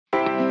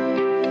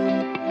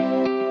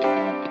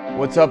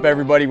What's up,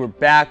 everybody? We're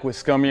back with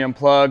Scummy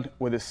Unplugged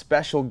with a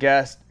special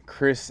guest,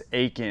 Chris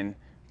Aiken,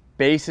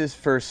 bassist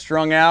for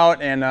Strung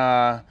Out. And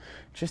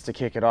just to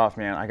kick it off,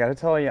 man, I gotta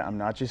tell you, I'm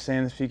not just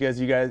saying this because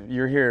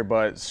you're here,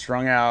 but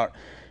Strung Out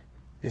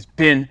has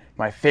been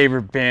my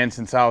favorite band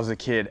since I was a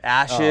kid.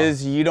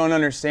 Ashes, You Don't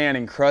Understand,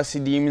 and Crusty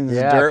Demons,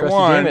 Dirt Crusty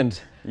One.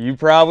 Demons. You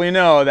probably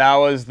know that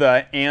was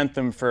the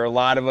anthem for a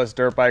lot of us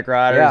dirt bike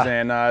riders,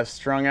 and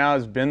Strung Out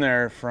has been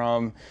there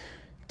from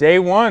day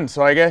one.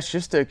 So I guess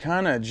just to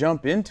kind of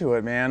jump into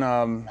it, man,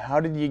 how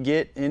did you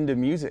get into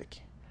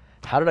music?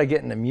 How did I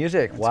get into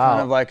music? It's wow.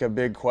 kind of like a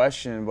big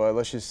question, but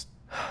let's just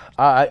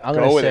I'm go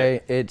gonna with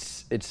say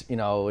it. it's you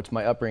know, it's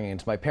my upbringing.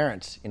 It's my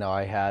parents. You know,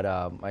 I had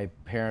my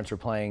parents were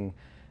playing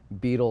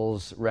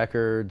Beatles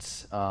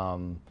records,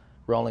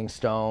 Rolling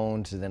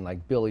Stones, and then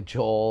like Billy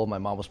Joel. My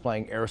mom was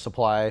playing Air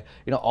Supply.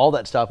 You know, all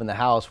that stuff in the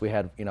house. We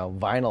had, you know,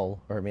 vinyl,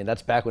 or I mean,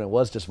 that's back when it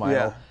was just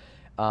vinyl.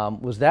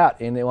 Was that?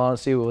 And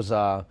honestly, it was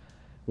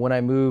when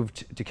I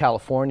moved to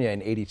California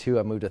in '82.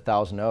 I moved to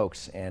Thousand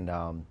Oaks,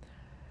 and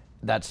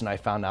that's when I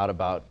found out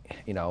about,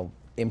 you know,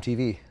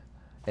 MTV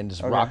and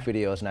just rock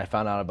videos, and I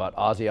found out about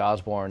Ozzy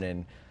Osbourne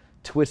and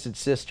Twisted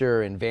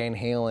Sister and Van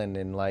Halen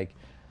and like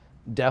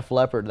Def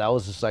Leppard. That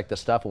was just like the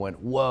stuff I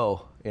went,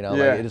 whoa, you know,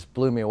 like, it just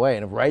blew me away.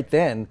 And right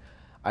then,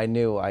 I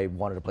knew I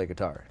wanted to play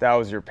guitar. That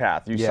was your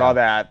path. You saw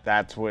that.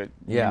 That's what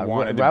you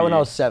wanted to be. Right when I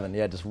was 7,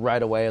 just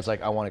right away, it's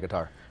like I want a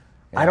guitar.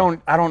 You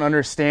know? I don't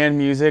understand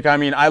music. I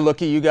mean, I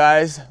look at you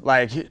guys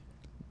like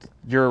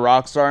you're a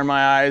rock star in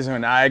my eyes,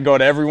 and I go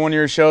to every one of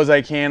your shows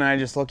I can, and I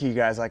just look at you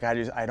guys like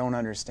I don't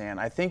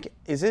understand. I think,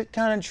 is it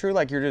kind of true,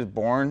 like you're just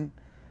born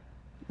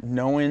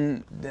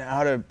knowing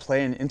how to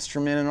play an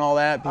instrument and all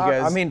that?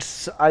 Because I mean,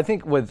 I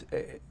think with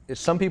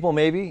some people,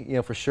 maybe, you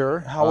know, for sure.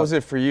 How was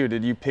it for you?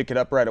 Did you pick it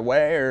up right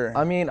away, or?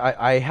 I mean,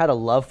 I had a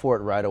love for it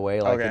right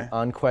away, like an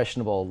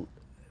unquestionable,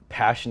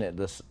 passionate,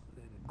 this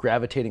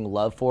gravitating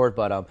love for it.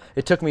 But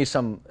it took me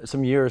some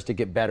years to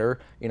get better,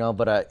 you know.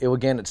 But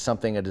it's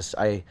something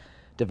I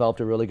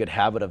developed a really good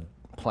habit of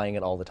playing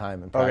it all the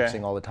time and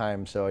practicing all the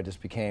time. So I just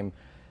became,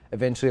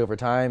 eventually over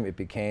time, it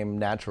became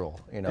natural,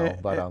 you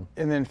know.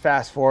 And then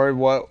fast forward,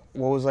 what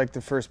was like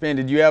the first band?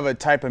 Did you have a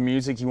type of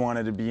music you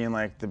wanted to be in,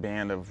 like the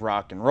band of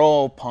rock and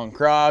roll, punk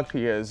rock?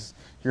 Because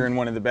you're in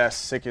one of the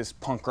best, sickest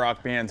punk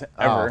rock bands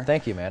ever. Oh,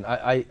 thank you, man.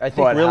 I think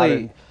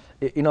really,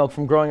 you know,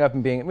 from growing up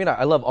and being, I mean,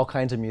 I love all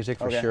kinds of music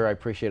for sure. I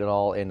appreciate it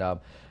all, and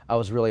I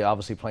was really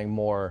obviously playing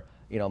more,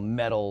 you know,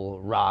 metal,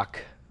 rock,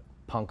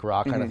 punk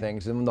rock kind of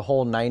things. And the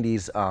whole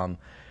 90s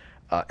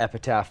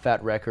Epitaph,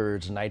 Fat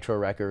Records, Nitro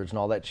Records, and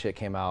all that shit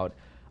came out,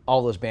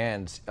 all those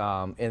bands.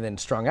 And then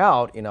Strung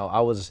Out, you know,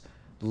 I was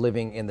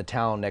living in the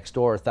town next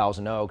door,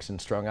 Thousand Oaks, and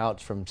Strung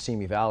Out's from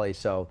Simi Valley.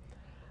 So,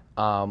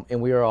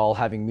 and we were all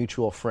having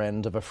mutual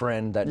friends of a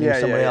friend that knew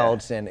somebody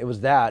else, and it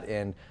was that.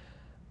 And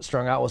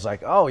Strung Out was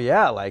like, oh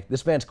yeah, like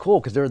this band's cool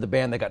because they're the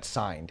band that got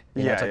signed.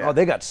 You know, it's like, oh,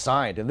 they got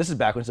signed, and this is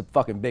back when it's a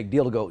fucking big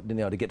deal to go, you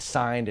know, to get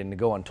signed and to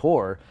go on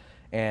tour.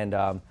 And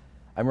I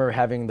remember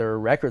having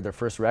their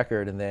first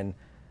record, and then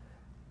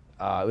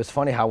it was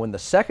funny how when the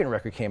second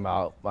record came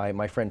out,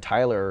 my friend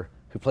Tyler,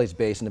 who plays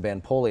bass in the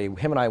band Pulley,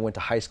 him and I went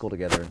to high school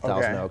together in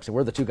Thousand Oaks, and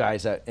we're the two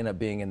guys that ended up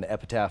being in the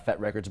Epitaph, Fat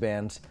Records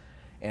bands.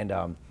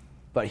 And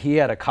but he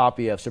had a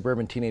copy of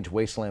Suburban Teenage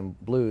Wasteland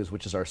Blues,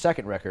 which is our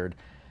second record,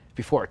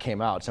 before it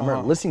came out. So I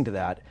remember listening to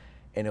that,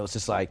 and it was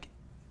just like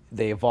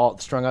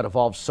Strung Out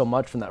evolved so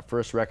much from that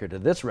first record to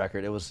this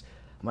record. I'm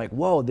like,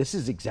 whoa, this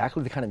is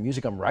exactly the kind of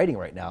music I'm writing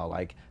right now.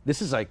 Like, this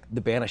is like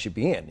the band I should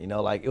be in, you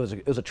know? Like, it was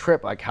a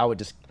trip, like how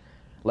it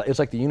was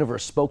like the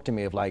universe spoke to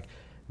me of like,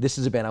 this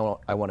is a band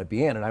I want to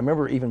be in. And I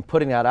remember even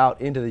putting that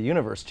out into the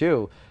universe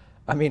too.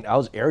 I mean, I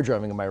was air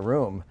drumming in my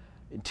room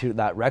to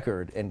that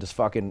record and just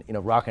fucking, you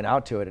know, rocking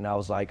out to it. And I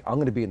was like, I'm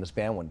gonna be in this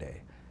band one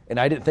day. And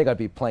I didn't think I'd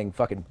be playing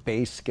fucking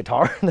bass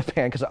guitar in the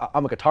band because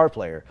I'm a guitar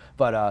player.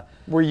 But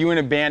were you in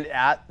a band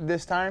at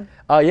this time?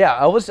 Yeah,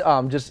 I was I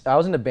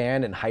was in a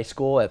band in high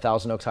school at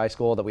Thousand Oaks High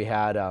School that we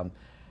had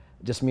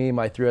just me and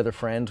my 3 other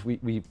friends.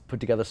 We put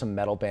together some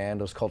metal band.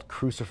 It was called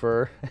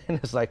Crucifer, and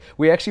it's like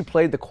we actually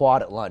played the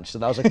quad at lunch. So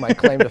that was like my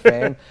claim to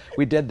fame.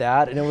 We did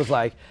that, and it was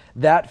like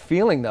that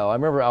feeling though. I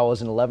remember I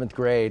was in 11th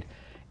grade,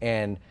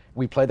 and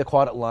we played the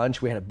quad at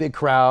lunch. We had a big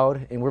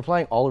crowd, and we were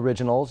playing all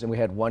originals, and we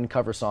had one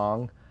cover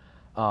song.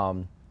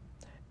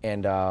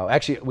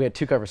 Actually, we had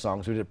 2 cover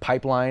songs. We did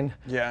Pipeline,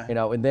 you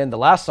know, and then the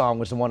last song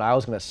was the one I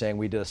was gonna sing.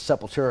 We did a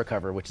Sepultura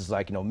cover, which is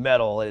like, you know,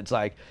 metal. And it's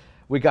like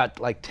we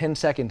got like 10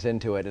 seconds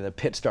into it, and the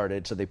pit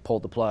started, so they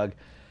pulled the plug.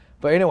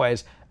 But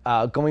anyways,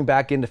 going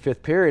back into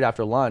 5th period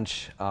after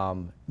lunch,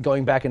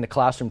 going back into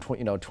classroom,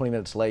 20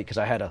 minutes late because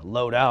I had to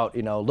load out,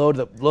 you know, load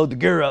the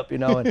gear up, you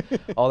know, and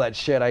all that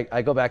shit.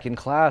 I go back in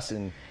class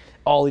and.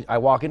 I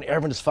walk in,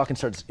 everyone just fucking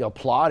starts, you know,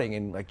 applauding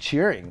and like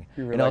cheering.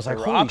 And I was like,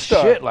 holy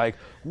shit, like,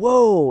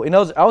 whoa. And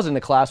I was in the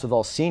class with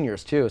all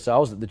seniors too, so I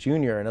was the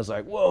junior, and I was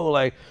like, whoa,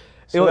 like.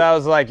 So that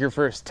was like your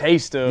first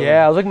taste of.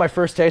 Yeah, it was like my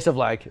first taste of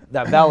like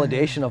that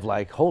validation of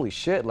like, holy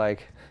shit,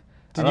 like.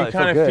 Did you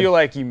kind of feel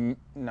like you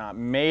not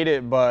made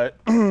it, but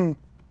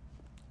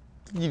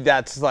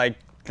that's like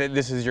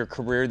this is your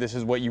career, this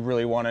is what you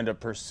really wanted to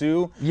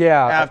pursue?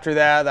 Yeah. After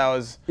that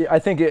was. I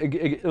think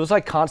it was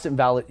like constant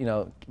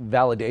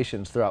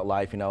validations throughout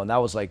life, and that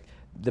was like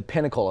the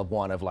pinnacle of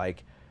one of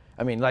like.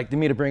 I mean, like, to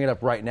me, to bring it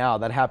up right now,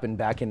 that happened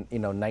back in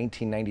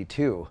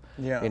 1992.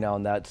 Yeah.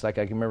 And that's like,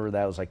 I can remember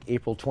that was like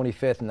April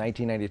 25th,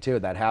 1992.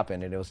 That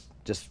happened, and it was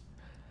just,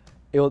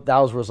 that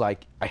was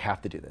like, I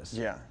have to do this.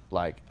 Yeah.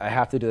 Like, I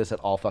have to do this at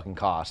all fucking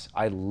costs.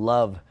 I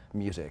love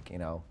music.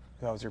 That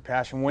was your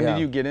passion. When did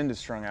you get into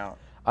Strung Out?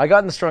 I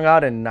got into Strung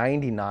Out in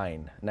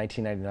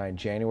 1999,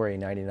 January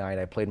 99.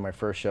 I played my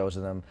first shows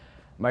with them.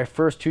 My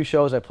first 2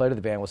 shows I played with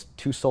the band was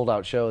 2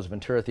 sold-out shows,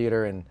 Ventura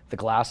Theater and the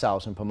Glass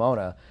House in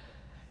Pomona.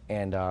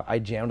 And I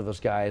jammed with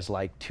those guys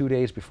like 2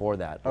 days before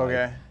that.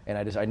 Okay.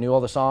 And I knew all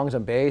the songs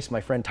on bass.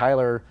 My friend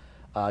Tyler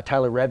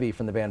Rebbe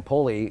from the band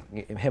Poli,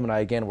 him and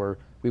I again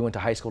we went to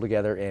high school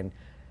together, and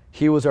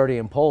he was already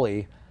in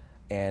Poli,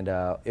 and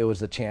it was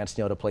the chance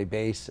to play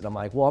bass. And I'm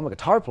like, well, I'm a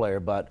guitar player,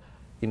 but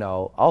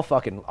I'll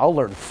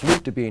learn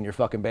flute to be in your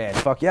fucking band.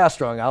 Fuck yeah,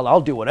 Strung Out.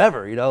 I'll do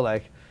whatever,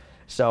 like.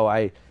 So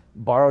I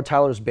borrowed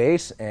Tyler's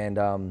bass, and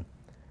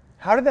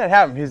how did that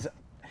happen?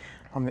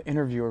 I'm the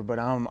interviewer, but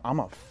I'm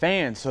a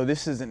fan, so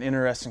this is an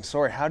interesting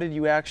story. How did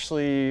you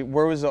actually?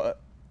 Where was the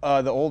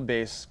old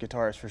bass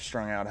guitarist for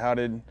Strung Out? How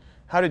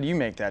did you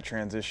make that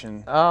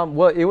transition?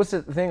 Well, it was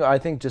a thing. I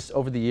think just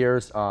over the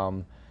years,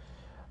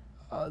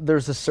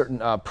 there's a certain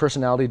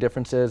personality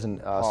differences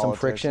and some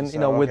friction,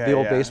 with the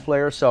old bass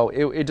player. So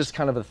it just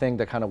kind of a thing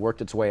that kind of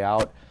worked its way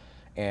out,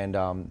 and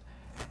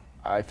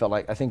I felt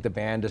like I think the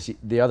band,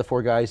 the other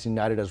 4 guys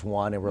united as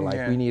one, and we're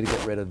like, we need to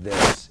get rid of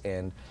this.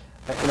 And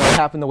it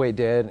happened the way it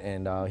did,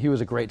 and he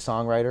was a great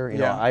songwriter.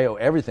 I owe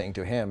everything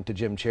to him, to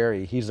Jim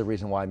Cherry. He's the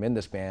reason why I'm in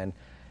this band,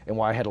 and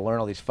why I had to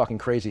learn all these fucking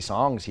crazy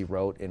songs he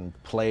wrote and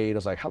played. I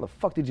was like, how the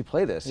fuck did you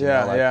play this?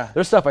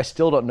 There's stuff I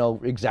still don't know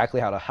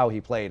exactly how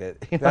he played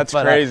it. That's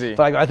crazy.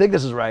 But I think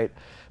this is right.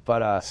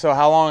 But so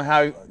how long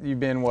have you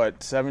been?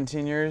 What,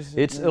 17 years?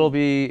 It'll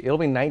be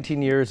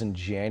 19 years in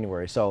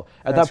January. So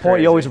at that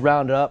point, you always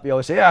round up. You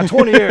always say,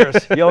 20 years.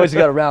 You always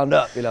got to round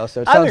up, So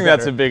it I think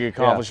that's a big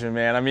accomplishment,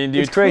 man. I mean,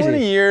 dude, it's crazy.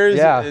 20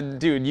 years,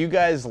 dude. You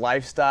guys'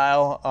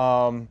 lifestyle.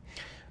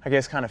 I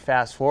guess kind of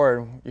fast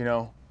forward,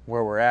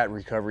 where we're at.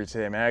 Recovery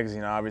Today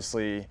magazine.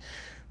 Obviously,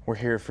 we're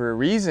here for a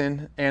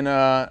reason. And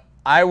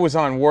I was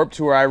on Warped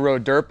Tour. I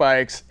rode dirt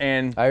bikes,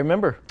 and I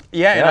remember.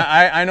 Yeah, and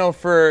I know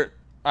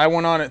I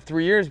went on it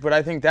 3 years, but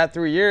I think that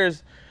 3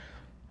 years,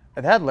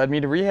 that led me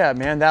to rehab,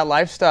 man. That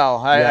lifestyle.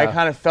 I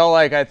kind of felt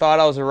like I thought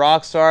I was a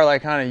rock star,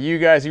 like kind of you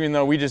guys, even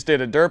though we just did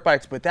a dirt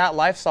bikes. But that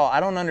lifestyle, I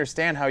don't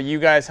understand how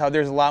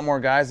there's a lot more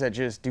guys that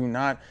just do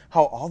not,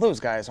 how all those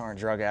guys aren't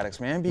drug addicts,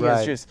 man.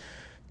 Because just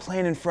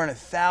playing in front of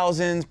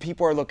thousands,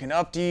 people are looking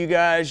up to you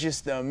guys,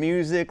 just the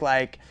music,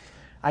 like,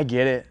 I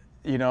get it,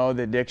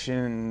 the addiction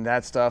and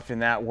that stuff in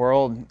that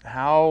world.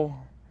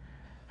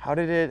 How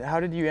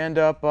did you end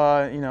up,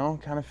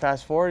 kind of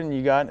fast forward and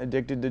you got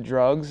addicted to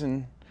drugs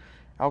and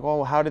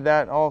alcohol? How did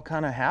that all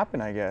kind of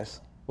happen, I guess?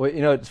 Well,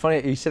 it's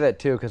funny you say that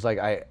too, because like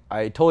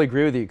I totally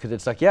agree with you, because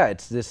it's like,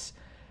 it's this,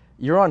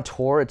 you're on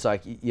tour, it's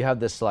like you have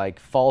this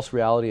like false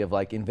reality of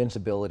like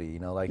invincibility,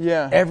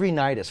 every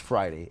night is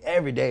Friday,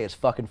 every day is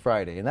fucking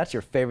Friday, and that's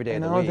your favorite day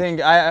of the week.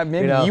 I think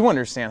maybe you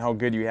understand how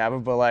good you have it,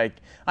 but like,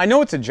 I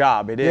know it's a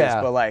job, it is,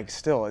 but like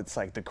still, it's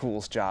like the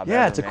coolest job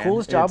ever, it's the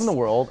coolest job in the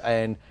world,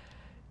 and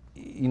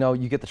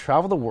you get to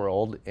travel the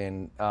world,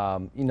 and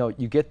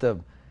you get to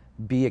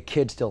be a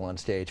kid still on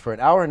stage. For an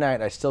hour a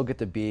night, I still get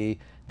to be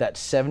that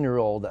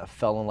 7-year-old that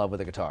fell in love with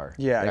a guitar.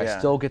 I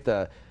still get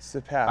it's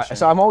the passion.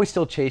 So I'm always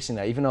still chasing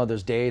that, even though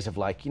there's days of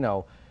like,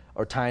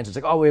 or times it's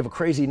like, oh, we have a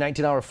crazy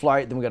 19-hour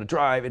flight, then we got to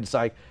drive. It's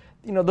like,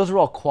 those are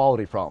all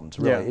quality problems,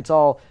 really. It's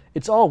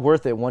all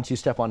worth it once you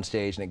step on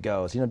stage and it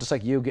goes. Just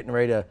like you getting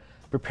ready to,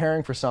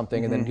 preparing for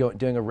something, and then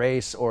doing a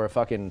race or a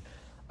fucking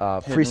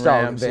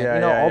freestyle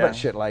event, all that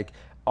shit, like,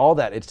 all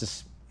that,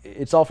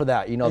 it's all for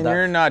that, And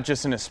you're not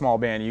just in a small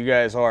band. You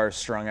guys are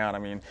Strung Out. I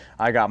mean,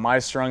 I got my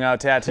Strung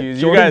Out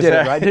tattoos. Jordan you guys did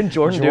it, right? Didn't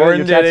Jordan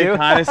did it,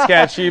 kind of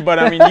sketchy, but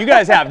I mean, you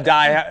guys have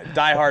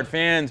diehard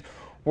fans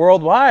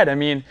worldwide. I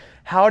mean,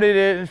 how did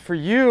it for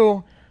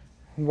you?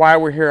 Why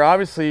we're here,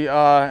 obviously.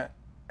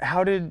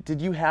 How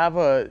did you have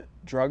a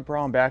drug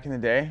problem back in the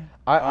day?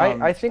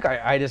 I think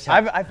I just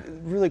have. I've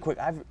really quick.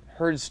 I've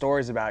heard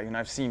stories about you, and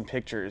I've seen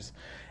pictures.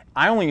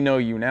 I only know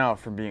you now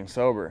from being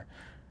sober.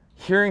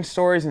 Hearing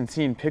stories and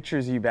seeing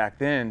pictures of you back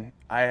then,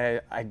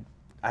 I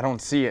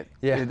don't see it.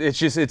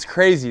 It's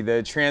crazy,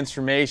 the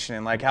transformation,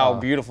 and like how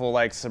beautiful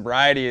like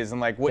sobriety is,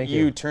 and like what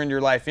you turned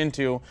your life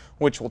into,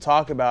 which we'll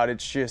talk about.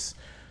 It's just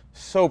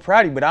so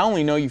proud of you, but I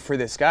only know you for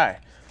this guy.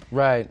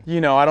 Right.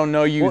 I don't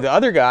know you, the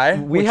other guy.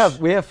 We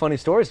have funny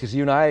stories, because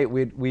you and I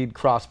we'd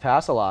cross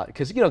paths a lot,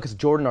 because because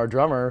Jordan, our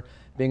drummer,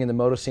 being in the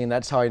moto scene,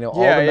 that's how I know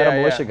all the Meta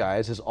Mulisha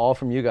guys is all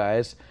from you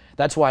guys.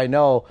 That's why I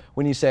know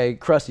when you say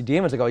Crusty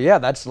Demons, I go,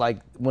 that's like,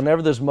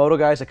 whenever there's moto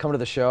guys that come to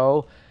the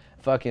show,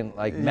 fucking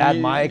like Mad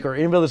Mike or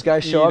any of those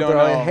guys show up, they're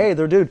like, hey,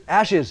 they're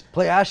Ashes,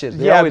 play Ashes.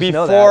 They always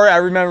know that. I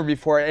remember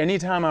before,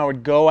 anytime I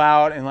would go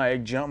out and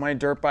like jump my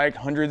dirt bike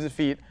hundreds of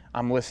feet,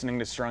 I'm listening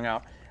to Strung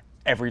Out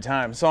every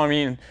time. So I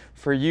mean,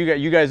 for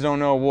you guys don't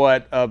know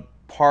what a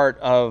part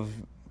of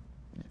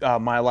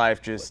my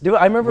life just. Dude,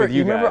 I remember.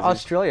 You remember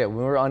Australia?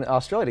 We were on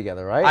Australia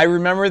together, right? I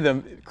remember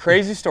the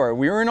crazy story.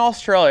 We were in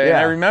Australia, and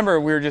I remember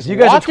we were just you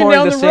guys walking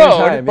down the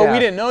road, but we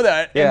didn't know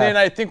that. And then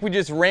I think we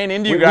just ran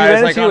into you guys. We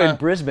ran like into you in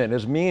Brisbane. It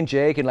was me and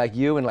Jake and like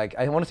you and like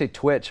I want to say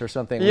Twitch or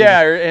something.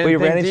 Yeah, we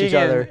ran into each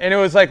other, and it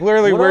was like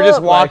literally we were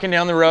just walking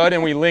down the road,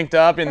 and we linked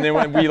up, and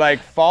then we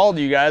like followed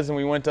you guys, and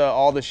we went to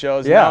all the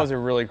shows. And that was a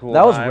really cool.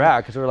 That was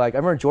rad because we were like, I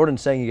remember Jordan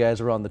saying you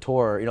guys were on the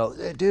tour. You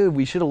know, dude,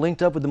 we should have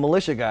linked up with the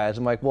Mulisha guys.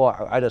 I'm like,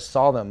 well, I just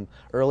saw them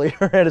earlier.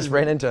 I just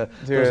ran into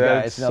those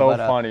guys. It's so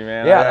funny,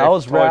 man. Yeah, that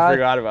was rad. I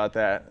forgot about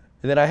that.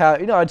 And then I had,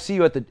 you know, I'd see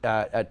you at the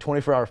at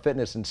 24 Hour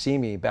Fitness and see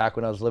me back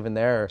when I was living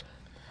there.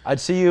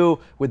 I'd see you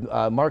with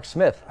Mark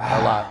Smith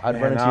a lot.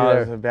 I'd run into you there. That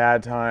was a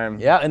bad time.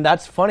 Yeah, and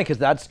that's funny because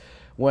that's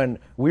when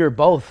we were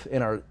both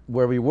in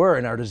where we were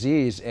in our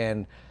disease.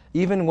 And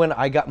even when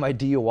I got my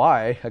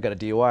DUI, I got a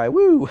DUI,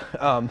 woo!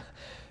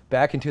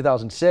 Back in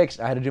 2006,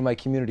 I had to do my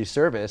community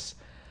service.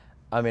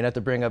 I mean, I had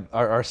to bring up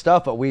our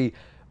stuff, but we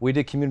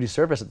did community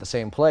service at the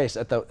same place,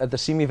 at the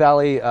Simi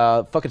Valley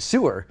fucking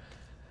sewer.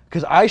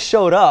 Because I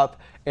showed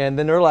up, and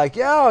then they're like,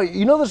 yeah,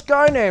 you know this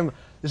guy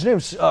his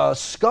name's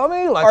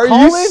Scummy? Like, Are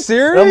Colin? you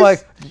serious? And I'm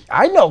like,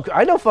 I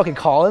know fucking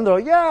Colin. They're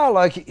like, yeah,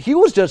 like, he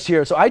was just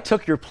here. So I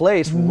took your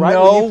place right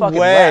when you fucking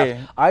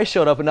left. I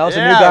showed up, and I was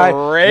a new guy,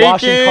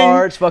 washing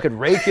cars, fucking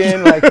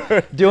raking,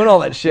 like, doing all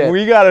that shit.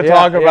 We got to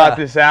talk about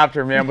this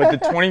after, man. But the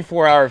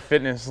 24-hour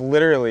fitness,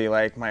 literally,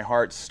 like, my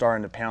heart's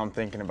starting to pound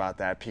thinking about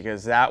that,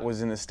 because that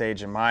was in the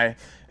stage of my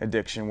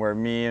addiction where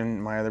me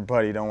and my other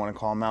buddy, don't want to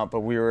call him out, but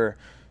we were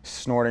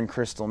snorting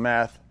crystal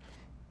meth.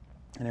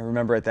 And I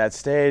remember at that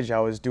stage I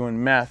was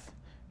doing meth,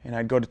 and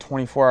I'd go to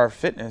 24-hour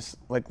fitness,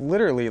 like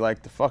literally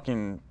like the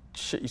fucking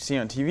shit you see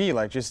on TV,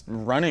 like just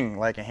running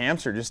like a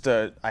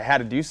hamster, I had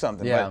to do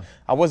something. But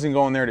I wasn't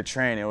going there to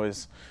train. It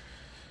was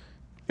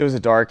a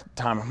dark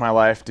time of my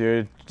life,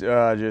 dude.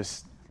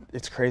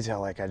 It's crazy how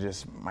like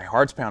my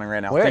heart's pounding right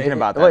now thinking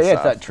about that stuff.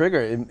 It's that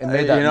trigger. It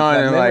made that,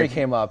 that memory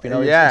came up. You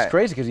know, it's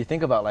crazy because you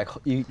think about like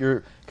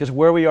because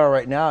where we are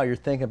right now, you're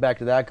thinking back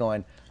to that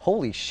going,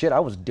 holy shit,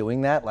 I was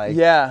doing that, like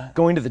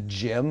going to the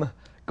gym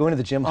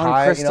on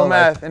high, crystal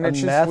meth, like, and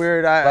it's just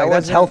weird.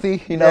 That's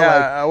healthy, you know. Yeah,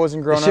 like, I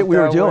wasn't growing the shit up we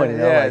were that doing, way. you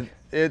know. Yeah, like,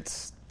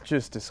 it's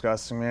just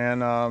disgusting,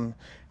 man.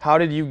 How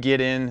did you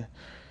get in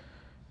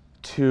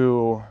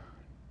to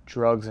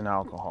drugs and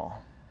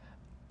alcohol?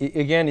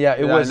 Again,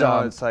 it was.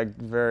 I know it's like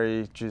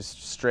very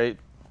just straight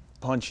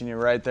punching you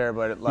right there,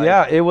 but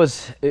it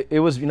was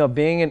you know,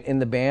 being in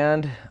the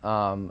band.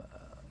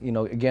 You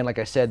know, again, like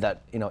I said,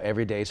 that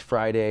every day is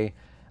Friday.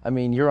 I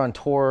mean, you're on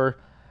tour.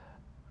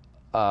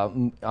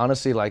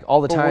 Honestly, like all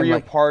the time. Were you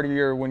like, a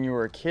partier when you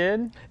were a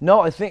kid?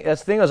 No, I think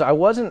that's the thing is I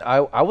wasn't.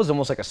 I was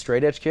almost like a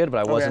straight edge kid,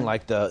 but I wasn't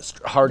like the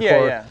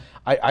hardcore. Yeah.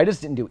 I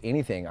just didn't do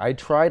anything. I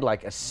tried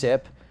like a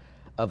sip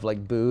of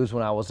like booze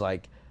when I was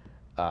like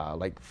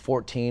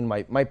 14.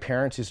 My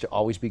parents used to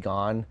always be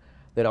gone.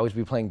 They'd always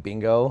be playing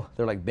bingo.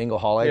 They're like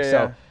bingo-holics.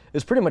 So it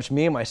was pretty much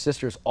me and my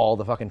sisters all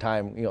the fucking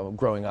time,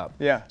 growing up.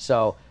 Yeah.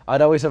 So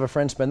I'd always have a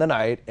friend spend the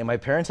night, and my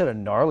parents had a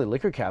gnarly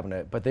liquor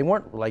cabinet, but they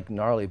weren't like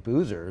gnarly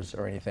boozers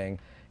or anything.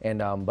 And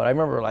but I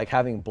remember like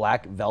having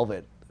Black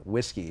Velvet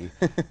whiskey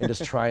and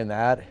just trying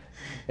that,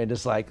 and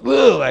just like,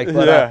 ugh, like.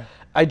 But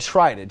I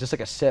tried it, just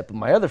like a sip.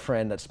 My other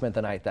friend that spent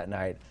the night that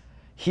night,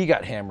 he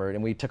got hammered,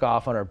 and we took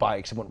off on our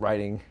bikes and went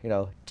riding.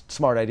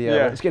 Smart idea.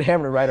 Let's get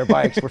hammered and ride our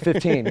bikes. We're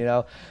 15,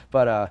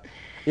 But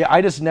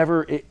I just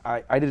never.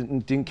 I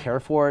didn't care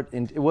for it,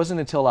 and it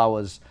wasn't until I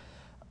was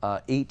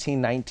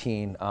 18,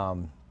 19.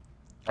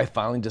 I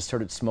finally just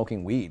started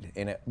smoking weed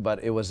in it.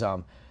 But it was.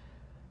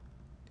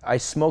 I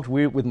smoked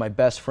weed with my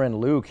best friend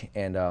Luke,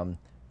 and all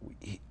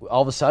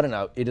of a sudden,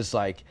 it is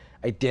like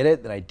I did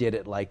it, and I did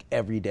it like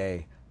every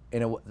day,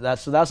 and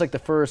that's like the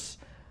first.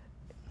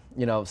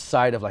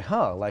 Side of like,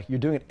 like you're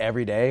doing it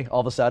every day. All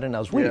of a sudden, I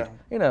was weed,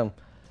 and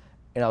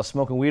I was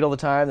smoking weed all the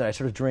time. Then I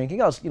started drinking.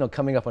 I was,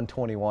 coming up on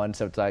 21,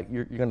 so it's like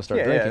you're gonna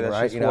start drinking, that's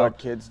right? Just what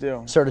kids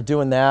do. Started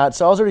doing that,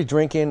 so I was already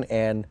drinking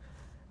and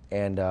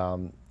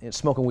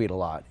smoking weed a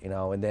lot,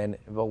 And then,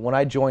 but when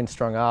I joined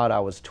Strung Out, I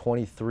was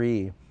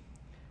 23,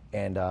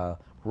 and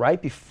right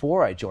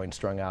before I joined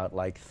Strung Out,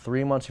 like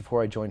 3 months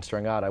before I joined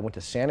Strung Out, I went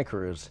to Santa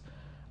Cruz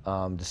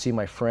to see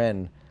my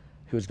friend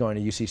who was going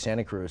to UC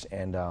Santa Cruz,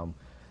 and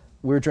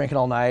we were drinking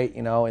all night,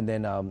 and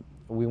then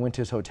we went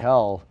to his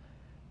hotel,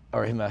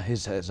 or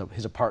his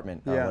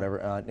apartment, whatever,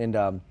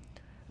 and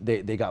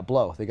they got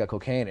blow, they got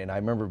cocaine, and I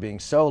remember being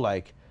so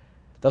like,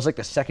 that was like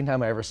the second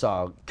time I ever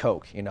saw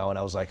coke, and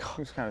I was like, it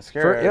was kind of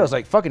scary. It was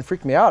like fucking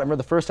freaked me out. I remember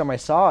the first time I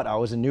saw it, I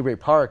was in Newbury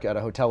Park at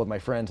a hotel with my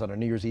friends on a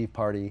New Year's Eve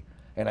party,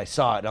 and I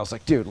saw it, and I was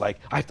like, dude, like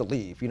I have to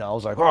leave, I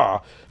was like,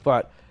 ah,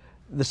 but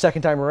the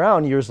second time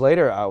around, years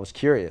later, I was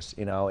curious,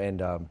 and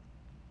I'll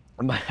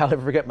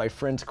never forget my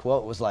friend's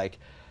quote was like,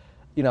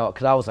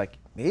 because I was like,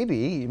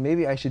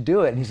 maybe I should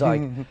do it. And he's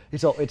like,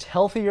 it's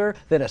healthier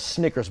than a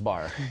Snickers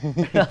bar.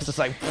 And I was just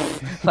like,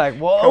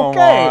 well,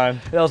 okay.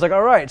 And I was like,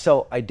 all right.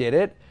 So I did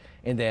it,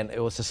 And then it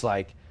was just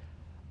like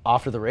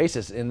off to the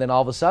races. And then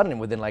all of a sudden,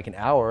 within like an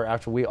hour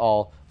after we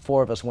all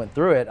 4 of us went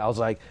through it, I was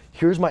like,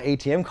 here's my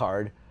ATM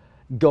card.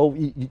 Go,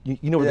 you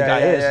know where the guy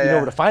is. You know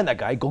where to find that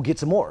guy. Go get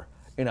some more.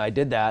 And I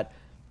did that.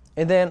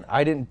 And then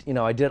I didn't,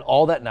 I did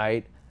all that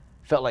night.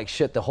 Felt like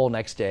shit the whole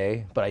next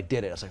day, but I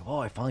did it. I was like, whoa,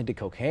 I finally did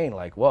cocaine.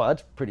 Like, whoa,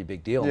 that's a pretty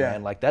big deal,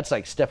 man. Like, that's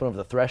like stepping over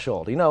the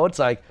threshold. It's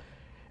like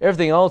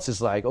everything else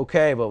is like,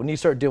 okay, but when you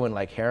start doing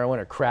like heroin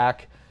or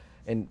crack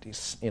and,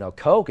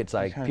 coke, it's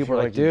like people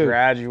are like, dude. You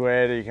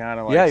graduated, you kind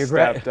of like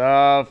stepped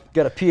up.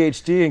 Got a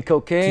PhD in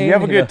cocaine. Do you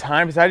have a good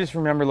time? Because I just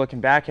remember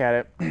looking back at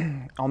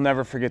it. I'll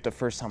never forget the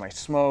first time I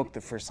smoked,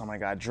 the first time I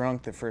got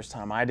drunk, the first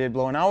time I did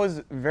blow. And I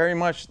was very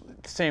much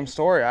the same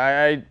story.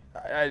 I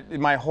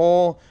my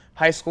whole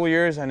high school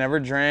years, I never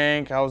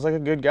drank. I was like a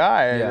good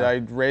guy. I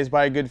raised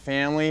by a good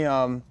family.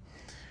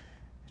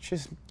 It's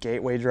just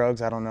gateway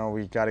drugs. I don't know.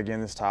 We got to get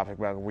in this topic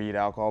about weed,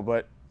 alcohol,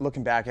 but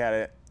looking back at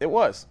it, it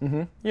was.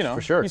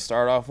 For sure. You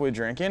start off with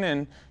drinking,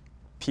 and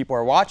people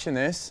are watching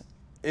this.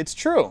 It's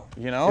true,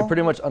 It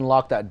pretty much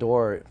unlocked that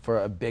door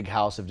for a big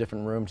house of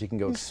different rooms you can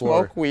go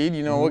explore. Smoke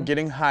weed, what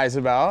getting high is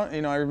about. I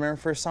remember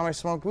the first time I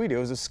smoked weed, it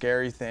was a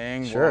scary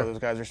thing. Sure. Well, those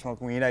guys are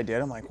smoking weed. I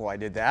did. I'm like, well, I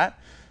did that.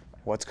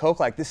 What's coke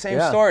like? The same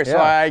story. So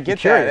I get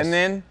that. And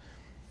then,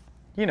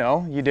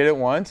 you did it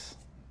once,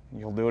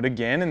 you'll do it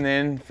again, and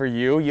then for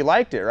you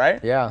liked it,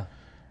 right? Yeah,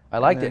 I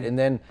liked it. And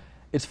then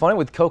it's funny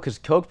with coke, because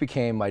coke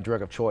became my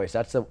drug of choice.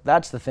 That's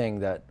the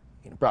thing that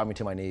brought me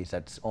to my knees.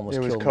 That's almost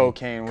killed me. It was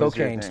cocaine.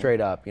 Cocaine, straight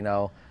up.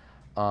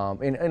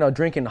 And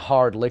drinking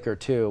hard liquor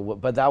too.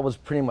 But that was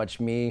pretty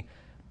much me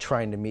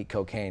trying to meet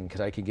cocaine,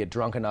 because I could get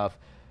drunk enough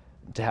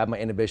to have my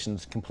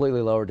inhibitions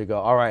completely lowered to go,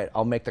 all right,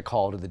 I'll make the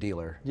call to the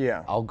dealer.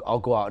 Yeah. I'll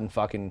go out and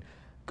fucking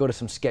go to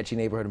some sketchy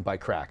neighborhood and buy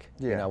crack.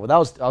 Yeah. Well, I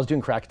was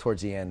doing crack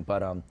towards the end,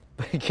 but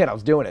again, I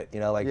was doing it.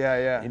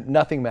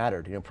 Nothing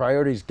mattered.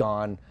 Priorities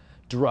gone.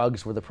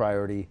 Drugs were the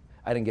priority.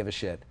 I didn't give a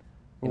shit.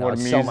 What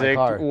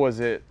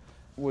music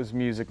was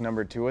music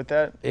number 2 at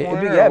that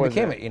point? It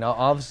became it.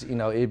 Obviously,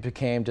 it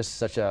became just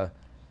such a.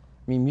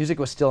 Music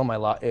was still in my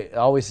life. It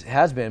always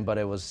has been, but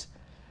it was.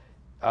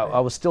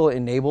 I was still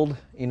enabled,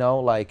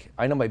 like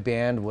I know my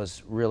band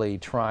was really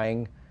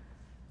trying,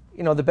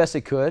 the best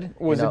they could.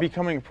 Was it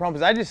becoming a problem?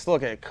 Because I just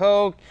look at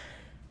coke,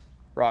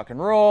 rock and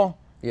roll,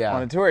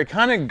 on a tour. It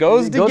kind of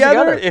goes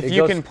together if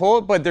you can pull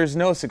it, but there's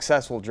no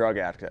successful drug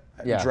act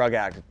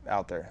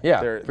out there.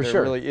 Yeah, there sure.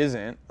 There really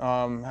isn't.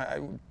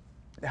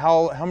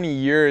 How many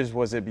years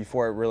was it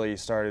before it really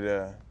started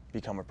to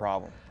become a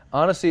problem?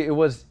 Honestly, it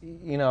was,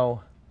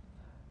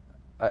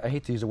 I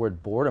hate to use the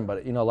word boredom,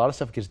 but a lot of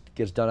stuff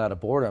gets done out of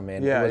boredom.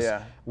 And it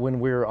was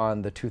when we were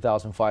on the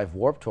 2005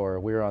 Warped Tour,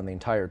 we were on the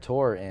entire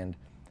tour, and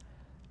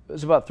it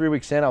was about 3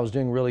 weeks in. I was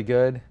doing really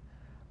good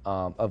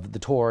of the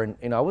tour,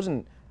 and I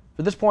wasn't.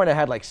 At this point, I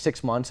had like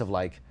 6 months of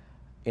like,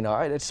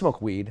 I'd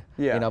smoke weed,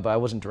 but I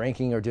wasn't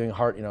drinking or doing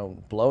hard,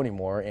 blow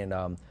anymore. And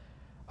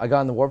I got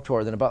on the Warped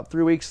Tour. Then about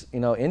 3 weeks,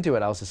 into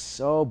it, I was just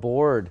so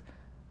bored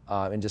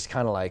and just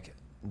kind of like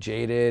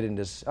jaded and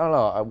just I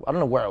don't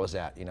know where I was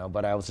at,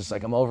 but I was just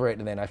like, I'm over it.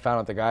 And then I found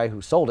out the guy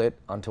who sold it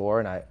on tour,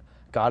 and I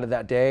got it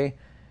that day,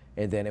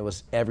 and then it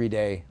was every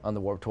day on the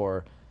Warped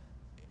Tour.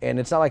 And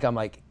it's not like I'm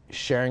like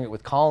sharing it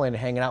with Colin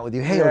and hanging out with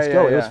you, hey, let's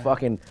go. It was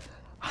fucking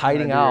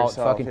hiding out,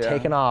 fucking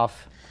taking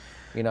off,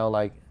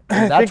 like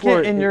that's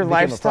where in your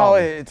lifestyle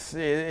it's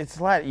a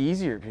lot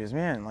easier, because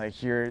man,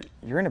 like you're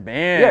in a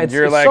band,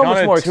 you're like so on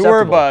a tour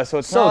acceptable. bus, so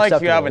it's not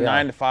like you have a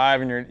 9 to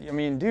 5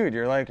 and dude,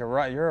 you're like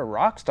you're a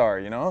rock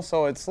star,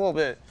 so it's a little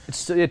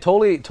bit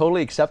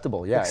totally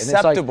acceptable.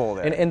 Acceptable.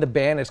 And, and the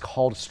band is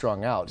called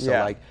Strung Out, so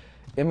like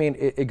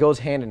it goes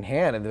hand in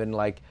hand. And then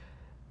like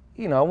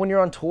when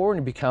you're on tour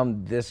and you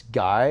become this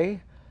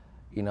guy,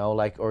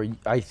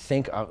 I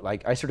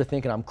started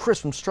thinking I'm Chris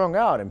from Strung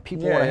Out, and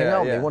people want to hang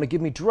out, and they want to give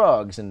me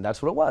drugs, and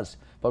that's what it was.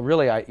 But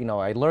really, I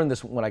learned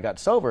this when I got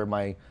sober.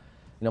 My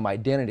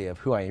identity of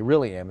who I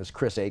really am is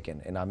Chris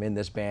Aiken, and I'm in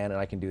this band,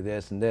 and I can do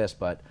this and this.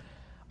 But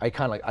I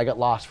got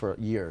lost for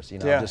years,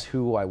 just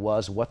who I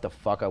was, what the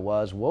fuck I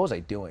was, what was I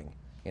doing,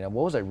 what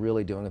was I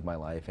really doing with my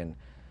life, and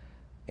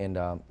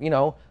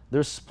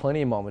there's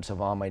plenty of moments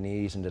of on my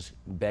knees and just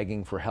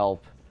begging for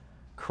help,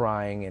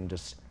 crying, and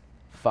just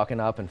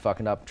fucking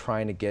up,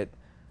 trying to get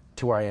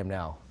to where I am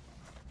now,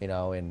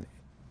 and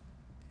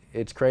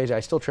it's crazy. I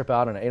still trip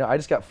out, and I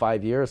just got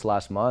 5 years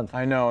last month.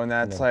 I know, and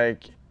that's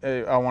like,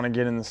 I want to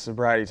get in the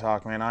sobriety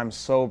talk, man. I'm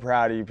so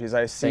proud of you, because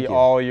I see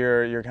all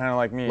you're kind of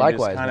like me,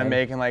 likewise, just kind of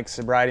making like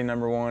sobriety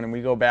 #1, and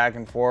we go back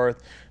and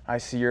forth. I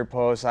see your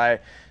posts.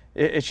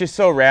 It's just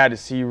so rad to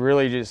see you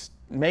really just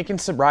making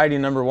sobriety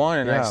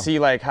 #1, and I see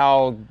like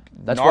how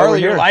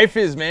gnarly your life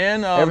is,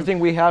 man. Everything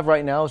we have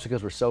right now is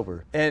because we're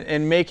sober.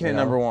 And making it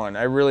 #1.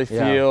 I really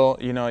feel,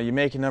 you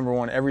make it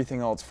 #1,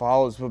 everything else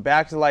follows. But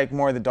back to like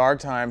more of the dark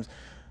times,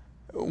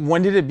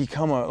 when did it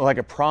become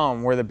a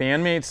problem where the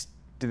bandmates,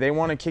 do they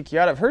want to kick you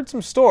out? I've heard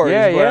some stories,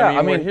 but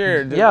I mean,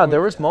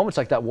 there was moments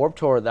like that Warped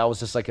Tour that was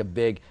just like a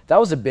big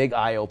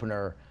eye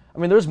opener I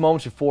mean, there's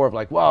moments before of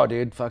like, wow,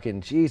 dude,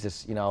 fucking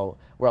Jesus, you know,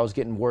 where I was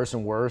getting worse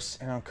and worse.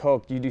 And on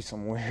coke, you do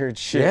some weird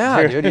shit.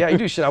 Yeah, dude. Yeah, you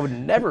do shit I would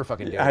never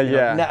fucking do.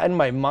 Yeah. Know, in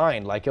my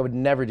mind, like I would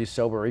never do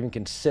sober or even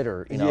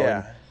consider. You know. Yeah.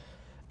 And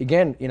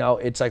again, you know,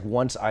 it's like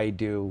once I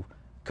do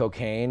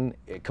cocaine,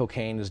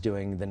 cocaine is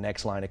doing the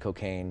next line of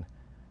cocaine.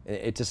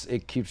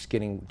 It keeps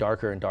getting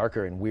darker and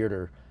darker and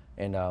weirder,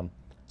 and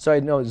so I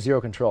know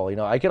zero control. You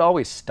know, I could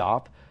always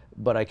stop,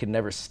 but I could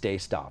never stay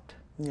stopped.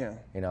 Yeah.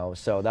 You know,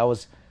 so that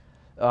was.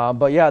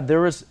 But yeah,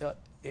 there was,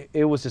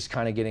 it was just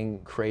kind of getting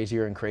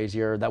crazier and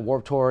crazier. That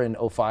Warped Tour in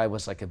 '05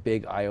 was like a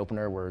big eye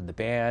opener where the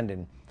band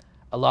and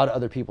a lot of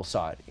other people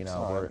saw it, you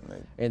know.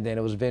 And then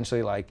it was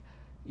eventually like,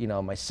 you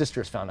know, my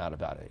sisters found out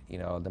about it, you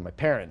know, then my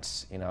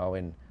parents, you know,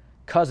 and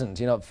cousins,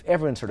 you know,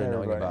 everyone started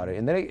knowing about it.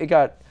 And then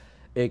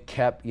it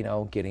kept, you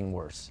know, getting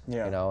worse,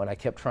 you know, and I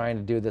kept trying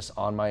to do this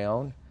on my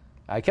own.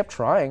 I kept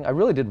trying. I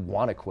really did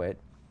want to quit,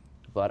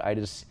 but I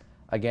just,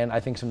 again, I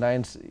think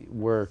sometimes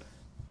we're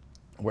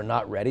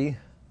not ready.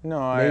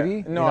 No, maybe?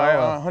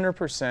 I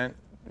 100%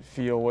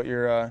 feel what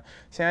you're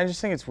saying. I just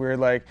think it's weird,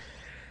 like,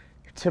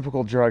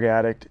 typical drug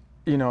addict,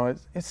 you know,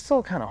 it's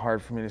still kind of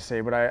hard for me to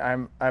say, but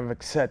I've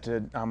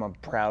accepted I'm a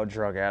proud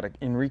drug addict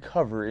in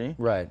recovery.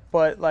 Right.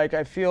 But, like,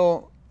 I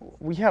feel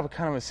we have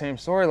kind of the same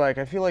story. Like,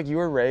 I feel like you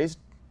were raised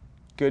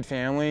good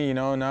family, you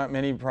know, not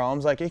many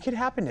problems. Like, it could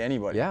happen to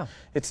anybody. Yeah.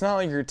 It's not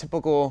like your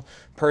typical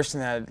person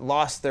that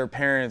lost their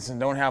parents and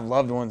don't have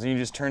loved ones and you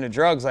just turn to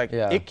drugs. Like,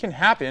 it can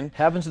happen.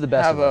 Happens to the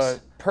best of us. Have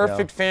a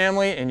perfect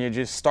family and you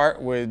just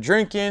start with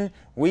drinking,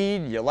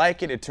 weed, you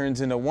like it turns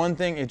into one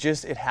thing. It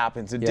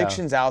happens.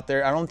 Addiction's out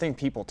there. I don't think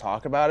people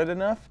talk about it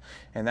enough.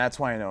 And that's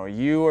why I know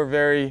you are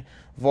very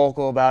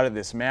vocal about it,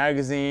 this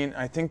magazine.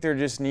 I think there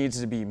just needs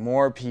to be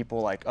more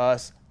people like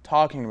us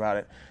talking about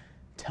it,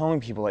 telling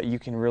people that you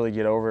can really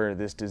get over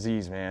this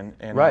disease, man.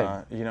 And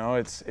you know,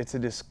 it's a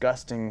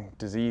disgusting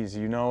disease,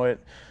 you know it.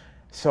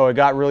 So it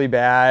got really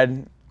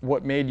bad.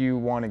 What made you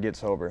want to get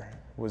sober?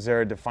 Was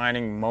there a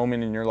defining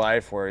moment in your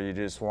life where you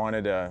just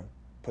wanted to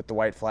put the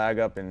white flag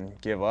up and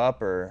give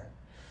up, or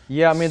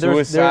I mean,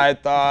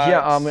 suicide thoughts?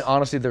 Yeah, I mean,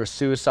 honestly, there was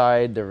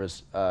suicide, there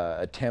was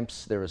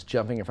attempts, there was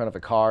jumping in front of a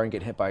car and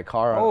getting hit by a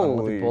car on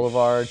Olympic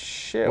Boulevard,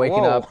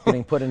 waking up,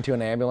 getting put into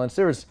an ambulance.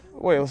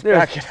 Wait, let's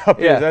back it up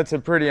here. That's a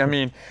pretty, I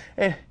mean,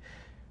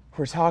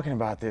 we're talking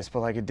about this, but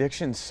like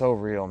addiction's so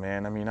real,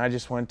 man. I mean, I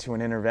just went to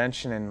an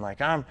intervention and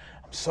like I'm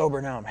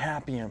sober now, I'm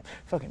happy, I'm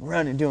fucking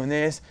running, doing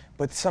this,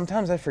 but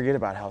sometimes I forget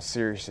about how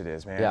serious it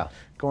is, man. Yeah.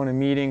 Going to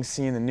meetings,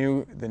 seeing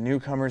the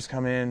newcomers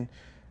come in,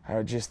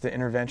 just the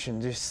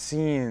intervention, just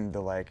seeing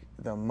the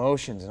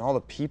emotions and all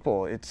the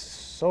people, it's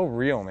so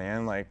real,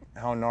 man, like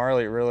how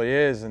gnarly it really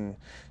is. And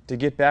to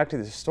get back to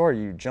the story,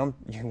 you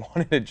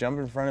wanted to jump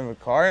in front of a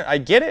car. I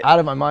get it. Out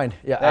of my mind.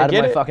 Yeah, out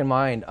of my fucking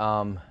mind.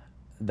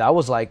 That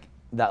was like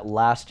that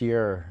last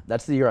year.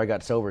 That's the year I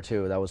got sober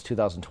too. That was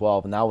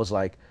 2012, and that was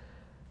like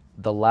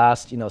the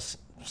last,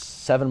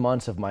 7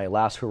 months of my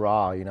last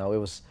hurrah. You know, it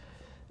was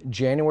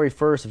January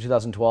 1st of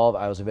 2012.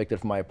 I was evicted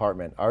from my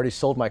apartment. I already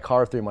sold my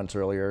car 3 months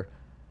earlier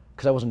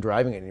because I wasn't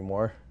driving it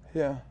anymore.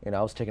 Yeah. You know,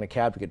 I was taking a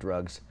cab to get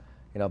drugs.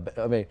 You know,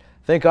 I mean,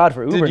 thank God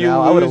for Uber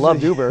now. I would have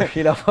loved Uber.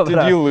 You know.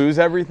 Did you lose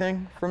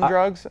everything from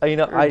drugs?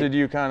 Did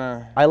you kind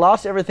of? I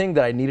lost everything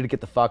that I needed to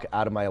get the fuck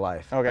out of my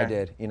life. Okay. I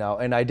did. You know,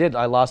 and I did.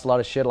 I lost a lot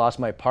of shit. I lost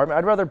my apartment.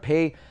 I'd rather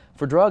pay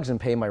for drugs and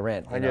pay my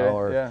rent.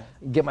 Or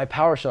get my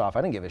power shut off.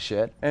 I didn't give a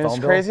shit. And it's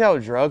crazy how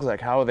drugs,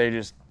 like how they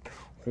just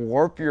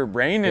warp your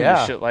brain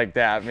into shit like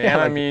that, man.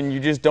 I mean,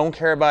 you just don't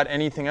care about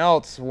anything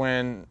else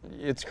when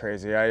it's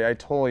crazy. I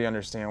totally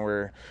understand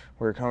where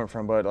you're coming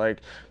from, but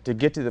like to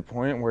get to the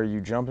point where you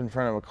jump in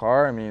front of a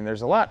car, I mean,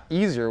 there's a lot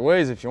easier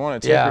ways if you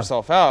want to take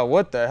yourself out.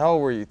 What the hell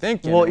were you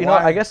thinking? Well,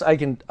 I guess I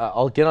can,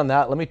 I'll get on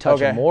that. Let me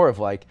touch on more of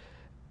like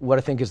what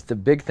I think is the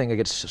big thing that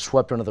gets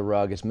swept under the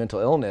rug is mental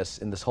illness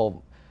in this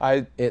whole,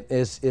 it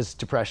is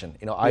depression.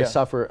 You know, I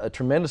suffer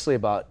tremendously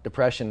about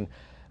depression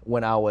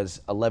when I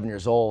was 11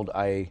 years old.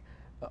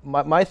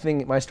 My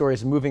story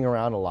is moving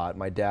around a lot.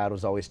 My dad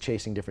was always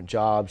chasing different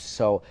jobs.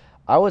 So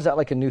I was at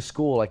like a new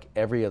school like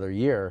every other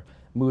year,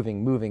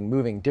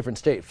 moving, different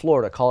state,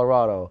 Florida,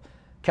 Colorado,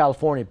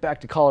 California,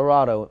 back to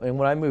Colorado. And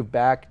when I moved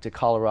back to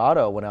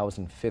Colorado when I was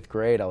in 5th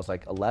grade, I was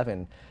like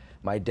 11,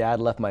 my dad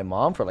left my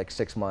mom for like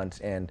 6 months.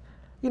 And,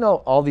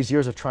 all these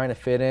years of trying to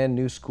fit in,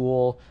 new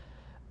school,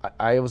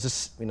 I was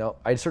just,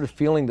 I started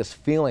feeling this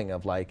feeling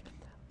of like,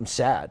 I'm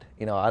sad.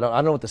 I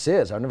don't know what this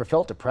is. I've never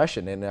felt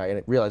depression, and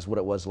I realized what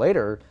it was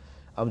later.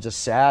 I'm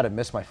just sad. I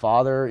miss my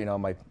father,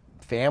 my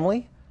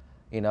family,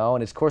 and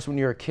of course when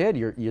you're a kid,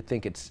 you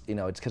think it's,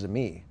 it's because of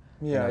me.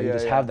 You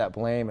just have that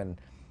blame, and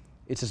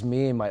it's just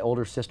me and my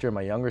older sister and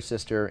my younger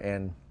sister,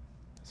 and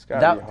it's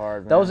gotta be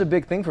hard, man. That was a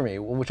big thing for me,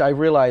 which I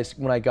realized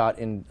when I got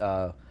in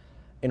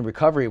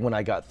recovery, when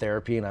I got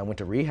therapy and I went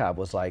to rehab,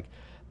 was like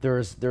there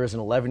is an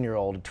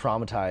 11-year-old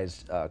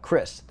traumatized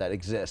Chris that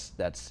exists.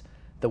 That's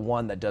the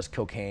one that does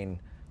cocaine,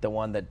 the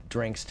one that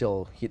drinks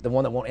the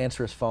one that won't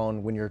answer his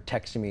phone when you're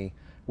texting me,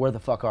 where the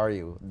fuck are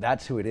you?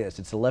 That's who it is.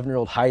 It's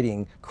 11-year-old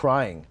hiding,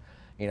 crying,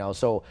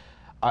 So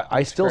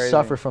I still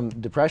suffer from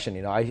depression.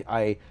 You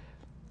know,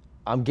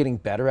 I'm getting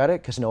better at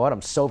it because you know what?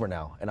 I'm sober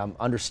now and I'm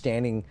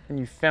understanding. And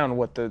you found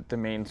what the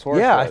main source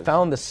was. I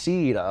found the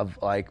seed of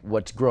like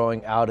what's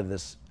growing out of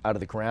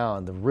the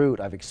ground, the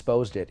root. I've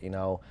exposed it, you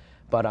know,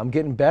 but I'm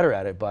getting better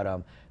at it.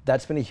 But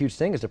that's been a huge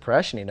thing is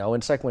depression, you know.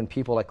 And it's like when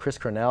people like Chris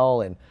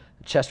Cornell and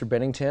Chester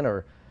Bennington,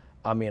 or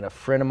I mean, a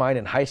friend of mine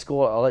in high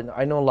school,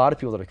 I know a lot of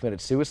people that have committed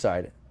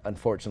suicide,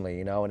 unfortunately,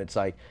 you know. And it's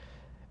like,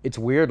 it's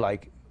weird,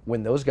 like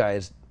when those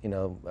guys, you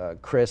know,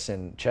 Chris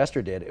and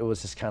Chester did, it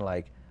was just kind of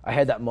like, I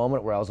had that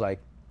moment where I was like,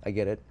 I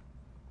get it.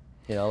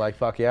 You know, like,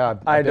 fuck yeah.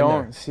 I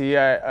don't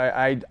understand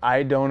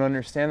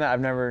that.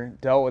 I've never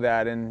dealt with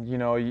that. And, you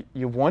know,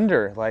 you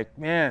wonder, like,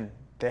 man,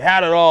 they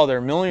had it all.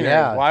 They're millionaires.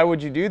 Yeah. Why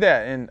would you do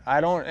that? And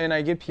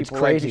I get people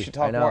like, you should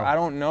talk more. I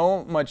don't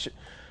know much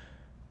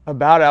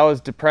about it. I was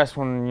depressed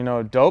when, you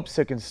know, dope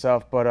sick and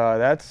stuff, but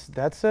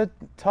that's a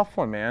tough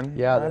one, man.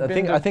 Yeah,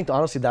 I think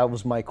honestly that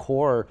was my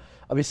core.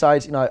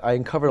 Besides, you know, I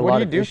uncovered a lot of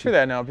What do you do for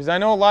that now? Because I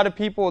know a lot of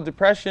people with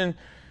depression,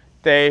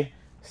 they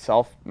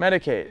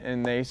self-medicate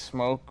and they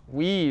smoke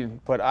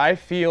weed, but I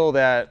feel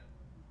that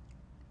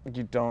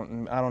you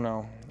don't. I don't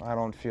know. I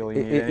don't feel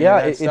you need any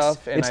of that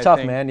stuff. It's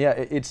tough, man. Yeah,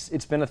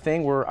 it's been a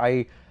thing where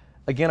I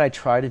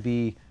try to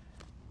be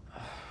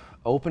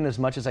open as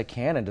much as I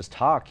can and just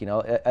talk. You know,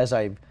 as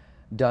I've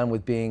done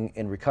with being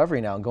in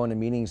recovery now and going to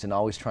meetings and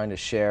always trying to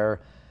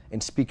share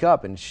and speak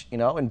up and you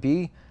know, and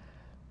be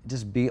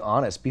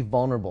honest, be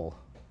vulnerable.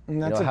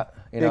 And that's the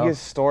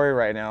biggest story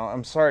right now.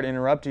 I'm sorry to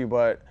interrupt you,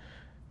 but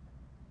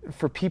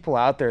for people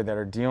out there that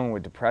are dealing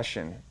with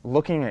depression,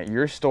 looking at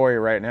your story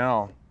right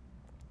now,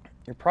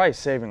 you're probably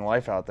saving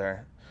life out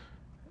there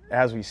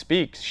as we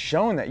speak,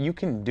 showing that you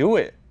can do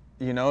it,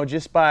 you know,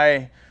 just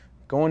by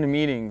going to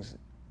meetings,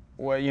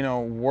 you know,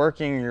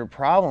 working your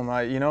problem.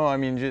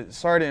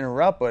 Sorry to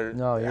interrupt, but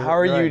how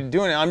are you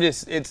doing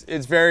it?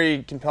 It's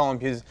very compelling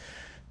because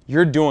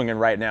you're doing it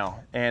right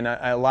now. And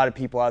a lot of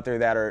people out there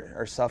that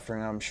are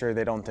suffering, I'm sure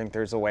they don't think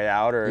there's a way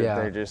out, or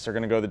they're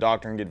going to go to the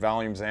doctor and get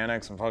Valium,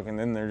 Xanax, and fucking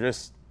then they're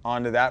just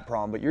onto that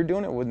problem. But you're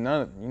doing it with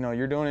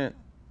you're doing it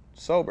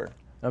sober.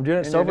 I'm doing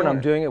it sober, and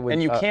I'm doing it with...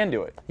 And you can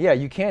do it. Yeah,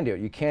 you can do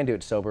it. You can do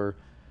it sober.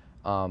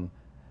 And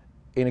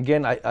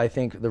again, I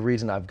think the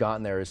reason I've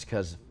gotten there is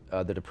because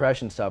the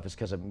depression stuff is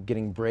because I'm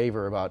getting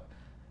braver about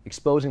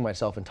exposing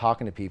myself and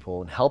talking to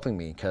people and helping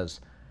me, because,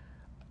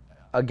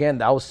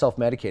 again, I was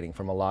self-medicating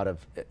from a lot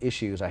of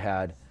issues I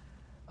had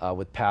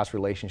with past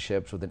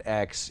relationships with an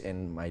ex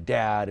and my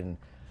dad, and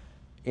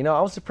you know,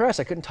 I was depressed.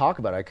 I couldn't talk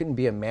about it. I couldn't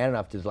be a man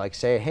enough to like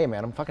say, hey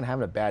man, I'm fucking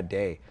having a bad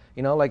day.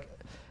 You know, like,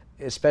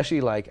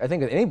 especially like, I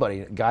think with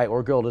anybody, guy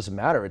or girl, doesn't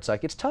matter. It's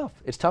like, it's tough.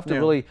 It's tough to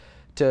really,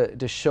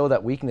 to show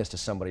that weakness to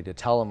somebody, to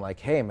tell them like,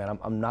 hey man,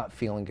 I'm not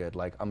feeling good.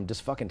 Like, I'm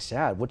just fucking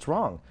sad. What's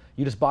wrong?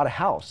 You just bought a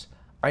house.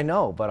 I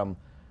know, but I'm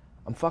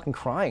fucking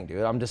crying,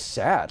 dude. I'm just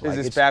sad. Is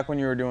this back when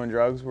you were doing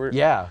drugs?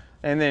 Yeah.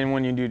 And then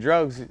when you do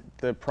drugs,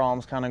 the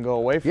problems kind of go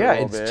away for a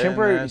little bit.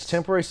 Yeah, it's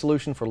temporary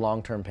solution for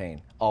long-term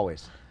pain,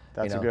 always.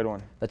 That's a good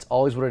one. That's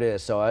always what it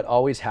is. So I'd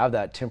always have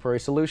that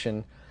temporary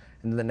solution,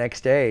 and the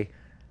next day,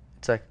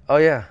 it's like, oh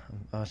yeah,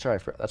 sorry,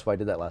 that's why I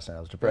did that last night. I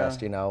was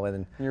depressed, you know, and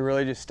then you're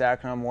really just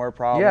stacking on more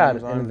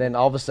problems. Yeah, and then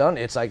all of a sudden,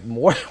 it's like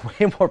way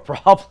more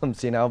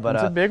problems, you know. But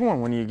it's a big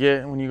one when you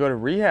go to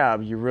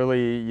rehab.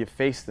 You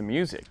face the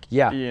music.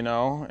 Yeah. You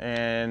know,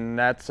 and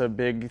that's a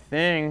big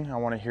thing. I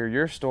want to hear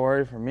your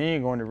story. For me,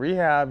 going to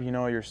rehab, you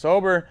know, you're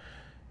sober.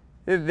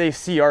 They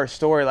see our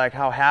story, like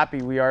how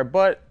happy we are,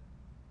 but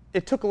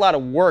it took a lot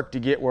of work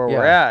to get where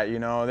we're at, you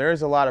know.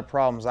 There's a lot of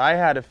problems I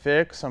had to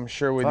fix, I'm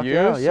sure, with you.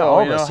 Yeah,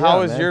 so, you know, how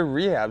was your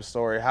rehab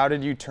story? How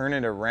did you turn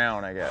it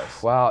around, I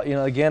guess? Wow, you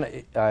know,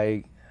 again,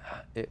 I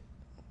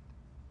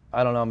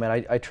don't know,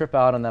 man. I trip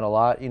out on that a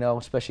lot, you know,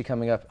 especially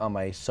coming up on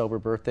my sober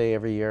birthday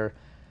every year.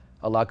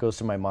 A lot goes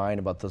through my mind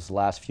about those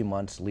last few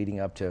months leading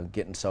up to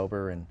getting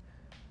sober and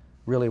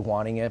really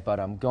wanting it.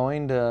 But I'm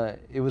going to,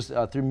 it was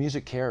through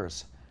Music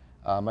Cares.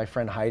 My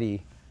friend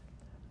Heidi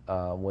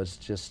was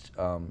just,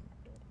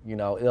 you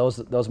know,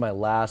 that was my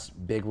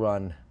last big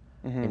run.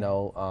 You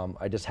know,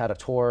 I just had a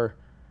tour.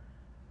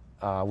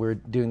 We were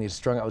doing these,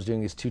 Strung Out was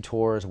doing these 2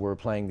 tours. We were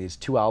playing these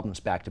 2 albums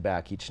back to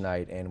back each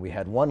night, and we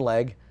had one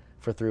leg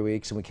for 3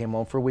 weeks, and we came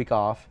home for a week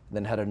off,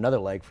 then had another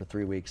leg for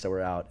 3 weeks that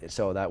we're out.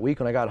 So that week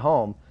when I got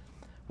home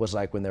was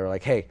like when they were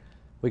like, hey,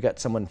 we got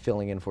someone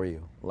filling in for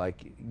you,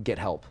 like, get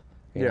help.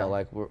 You know,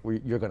 like,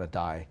 you're gonna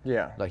die.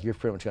 Yeah. Like, you're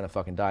pretty much gonna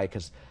fucking die,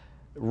 because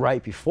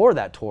right before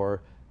that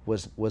tour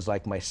was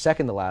like my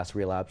second to last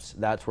relapse.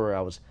 That's where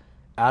I was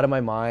out of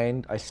my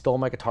mind. I stole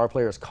my guitar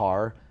player's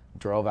car,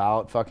 drove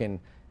out, fucking,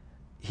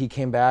 he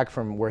came back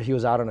from where he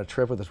was out on a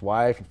trip with his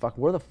wife, and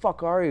fucking, where the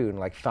fuck are you? And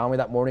like found me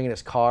that morning in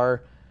his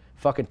car,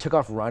 fucking took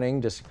off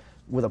running just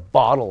with a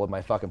bottle in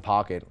my fucking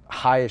pocket,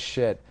 high as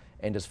shit,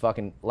 and just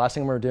fucking, last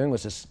thing I remember doing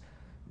was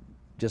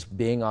just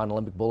being on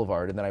Olympic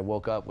Boulevard. And then I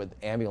woke up with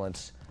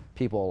ambulance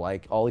people,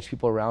 like all these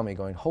people around me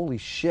going, holy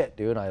shit,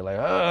 dude. And I like,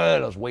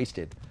 and I was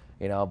wasted,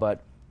 you know,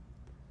 but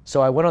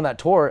so I went on that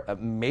tour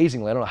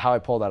amazingly. I don't know how I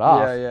pulled that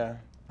off. Yeah.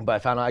 But I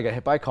found out I got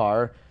hit by a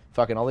car,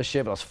 fucking all this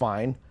shit, but I was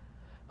fine.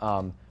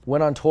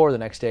 Went on tour the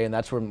next day, and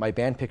that's where my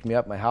band picked me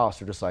up at my house.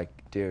 They're just like,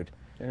 dude.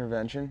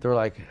 Intervention? They're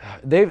like,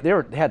 they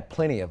had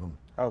plenty of them.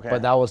 Okay.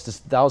 But that was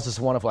just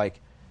one of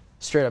like,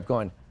 straight up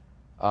going,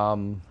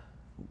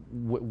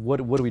 what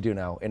do we do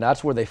now? And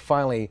that's where they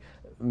finally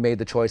made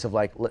the choice of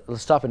like,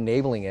 let's stop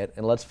enabling it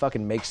and let's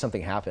fucking make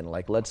something happen.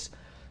 Like, let's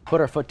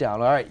put our foot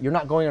down. All right, you're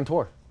not going on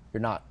tour.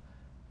 You're not.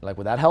 Like,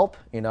 would that help?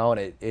 You know,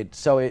 and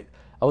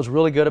I was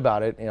really good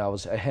about it. You know,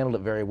 I handled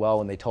it very well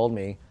when they told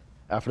me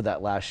after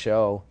that last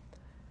show.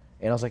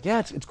 And I was like, yeah,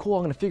 it's cool.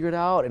 I'm going to figure it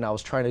out. And I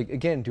was trying to,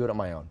 again, do it on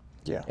my own.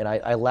 Yeah. And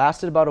I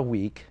lasted about a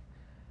week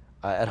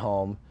at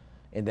home.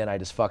 And then I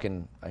just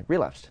I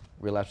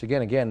relapsed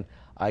again.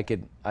 I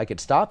could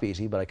stop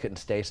easy, but I couldn't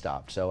stay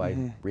stopped. So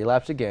I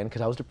relapsed again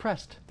because I was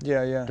depressed.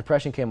 Yeah, yeah.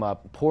 Depression came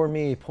up. Poor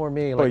me. But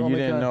like, you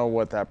didn't know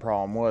what that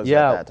problem was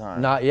at that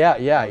time.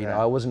 Okay. You know,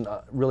 I wasn't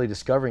really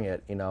discovering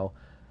it, you know.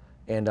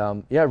 And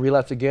I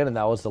relapsed again, and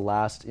that was the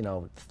last,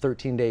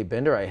 13-day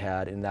bender I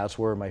had. And that's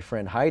where my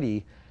friend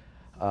Heidi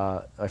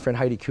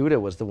Kuda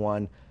was the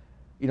one,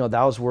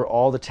 that was where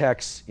all the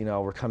texts,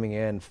 were coming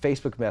in,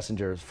 Facebook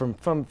messengers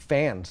from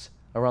fans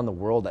around the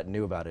world that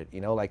knew about it,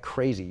 like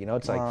crazy.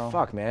 It's like,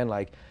 fuck, man,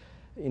 like,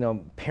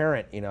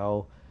 parent,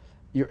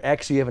 your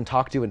ex you haven't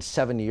talked to in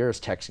 7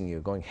 years texting you,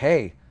 going,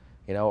 hey,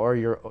 or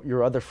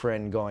your other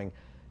friend going,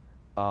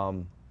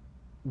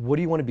 what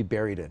do you want to be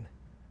buried in?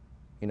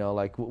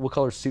 Like, what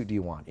color suit do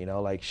you want?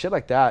 Like shit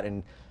like that.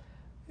 And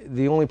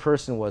the only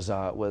person was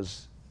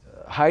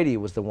Heidi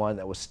was the one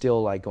that was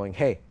still like going,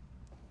 hey,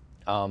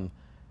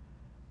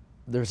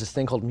 there's this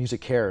thing called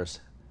Music Cares.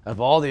 Of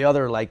all the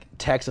other like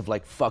texts of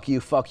like, fuck you,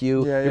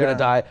 you're gonna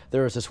die,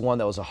 there was this one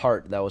that was a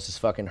heart, that was just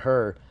fucking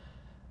her.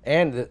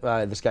 And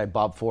this guy,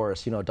 Bob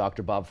Forrest,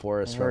 Dr. Bob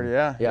Forrest.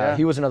 Yeah,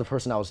 he was another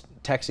person I was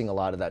texting a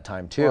lot at that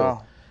time too.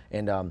 Wow.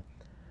 And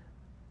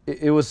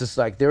it was just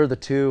like, they were the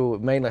two,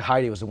 mainly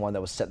Heidi was the one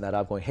that was setting that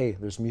up, going, hey,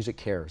 there's Music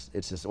Cares.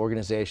 It's this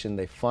organization,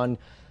 they fund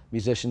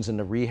musicians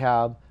into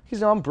rehab.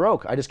 He's I'm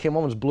broke. I just came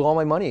home and just blew all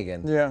my money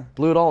again. Yeah.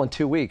 Blew it all in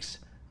 2 weeks.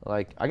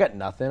 Like, I got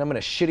nothing. I'm in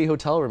a shitty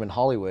hotel room in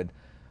Hollywood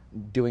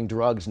doing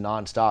drugs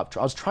nonstop.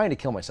 I was trying to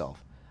kill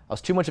myself. I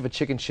was too much of a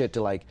chicken shit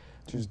to like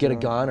just get a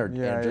gun or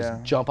and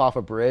just jump off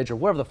a bridge or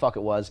whatever the fuck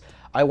it was.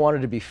 I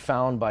wanted to be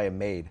found by a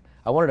maid.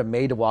 I wanted a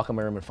maid to walk in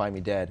my room and find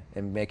me dead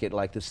and make it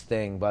like this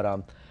thing.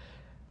 But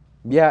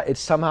it's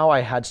somehow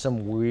I had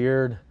some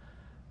weird,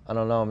 I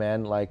don't know,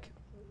 man, like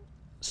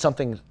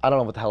something, I don't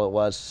know what the hell it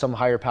was, some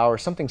higher power,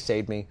 something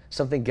saved me,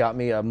 something got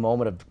me a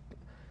moment of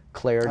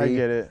clarity. I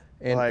get it.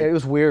 And like, it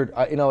was weird.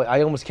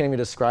 I almost can't even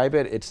describe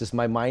it. It's just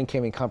my mind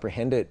can't even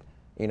comprehend it,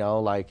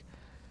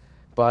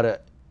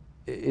 but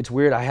it's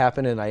weird. I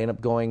happened and I ended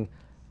up going,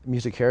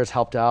 Music Cares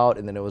helped out,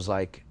 and then it was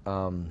like,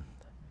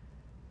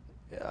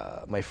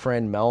 my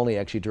friend Melanie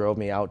actually drove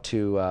me out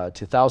to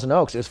Thousand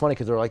Oaks. It was funny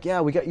because they were like,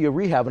 yeah, we got you a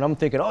rehab, and I'm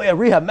thinking, oh yeah,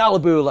 rehab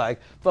Malibu, like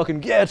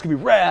fucking yeah, it's gonna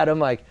be rad. I'm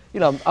like,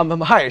 I'm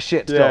high as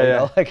shit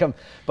still, like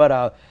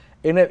but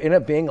ended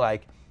up being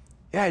like,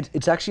 yeah,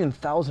 it's actually in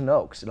Thousand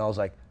Oaks, and I was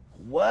like,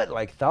 what,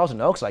 like Thousand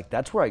Oaks, like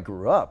that's where I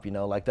grew up,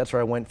 like that's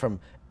where I went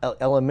from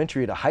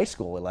elementary to high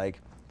school,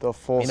 like the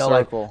full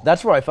circle. Like,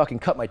 that's where I fucking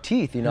cut my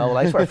teeth, like,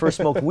 that's where I first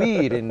smoked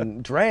weed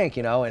and drank,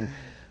 and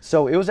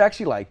so it was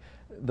actually like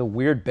the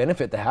weird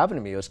benefit that happened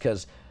to me was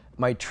because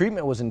my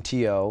treatment was in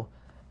TO,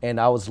 and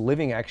I was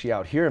living actually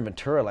out here in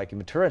Ventura, like in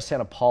Ventura,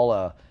 Santa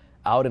Paula,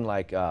 out in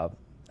like out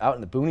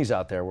in the boonies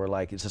out there, where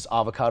like it's just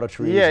avocado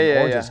trees and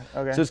oranges.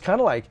 Okay. So it's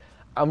kind of like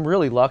I'm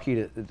really lucky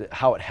to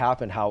how it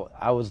happened, how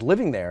I was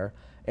living there.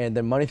 And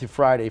then Monday through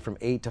Friday from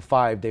 8 to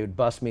 5, they would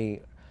bus me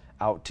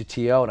out to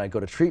TO, and I'd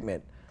go to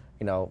treatment,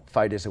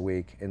 5 days a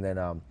week. And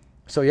then,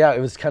 so yeah, it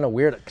was kind of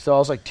weird. So I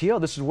was like, TO,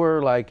 this is where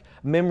like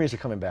memories are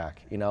coming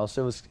back,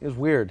 So it was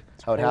weird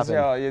how it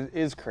happened. It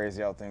is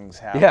crazy how things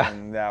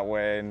happen that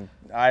way. And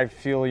I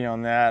feel you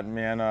on that,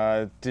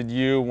 man. Did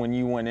you, when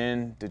you went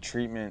into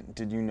treatment,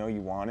 did you know you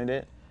wanted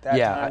it that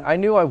time? I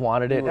knew I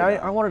wanted it.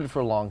 I wanted it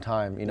for a long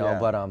time,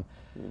 but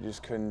you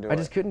just couldn't do it. I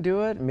just couldn't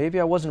do it. Maybe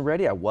I wasn't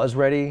ready. I was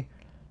ready.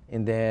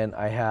 And then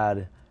I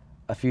had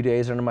a few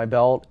days under my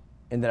belt,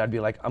 and then I'd be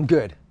like, I'm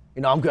good.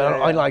 I'm good.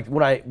 I like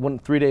when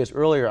 3 days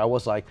earlier, I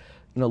was like,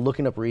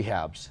 looking up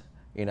rehabs,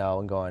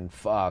 and going,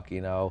 fuck,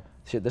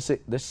 shit,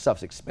 this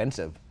stuff's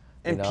expensive.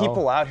 And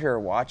people out here are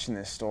watching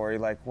this story,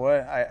 like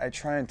what? I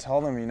try and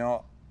tell them,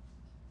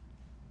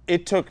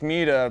 it took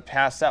me to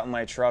pass out in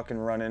my truck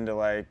and run into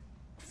like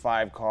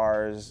 5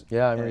 cars.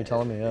 Yeah, I remember you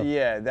telling me, yeah.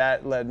 Yeah,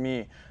 that led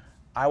me.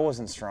 I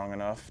wasn't strong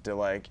enough to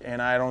like,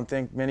 and I don't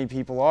think many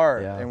people are.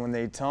 Yeah. And when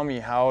they tell me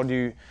how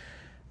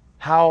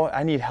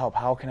I need help,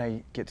 how can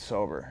I get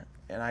sober?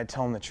 And I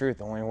tell them the truth.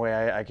 The only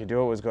way I could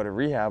do it was go to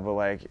rehab, but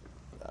like,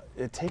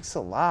 it takes a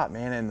lot,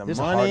 man. And the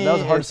money, that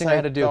was the hardest thing I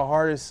had to do. The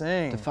hardest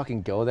thing. To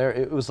fucking go there.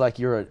 It was like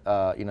you're,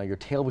 your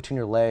tail between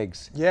your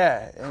legs.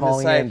 Yeah.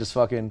 Crawling in, just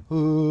fucking,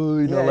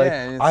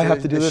 I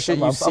have to do this.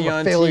 I'm a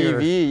failure.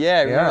 TV.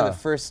 Yeah. Remember the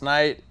first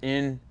night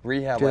in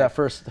rehab? Dude, the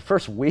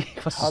first week.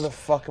 How the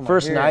fuck am I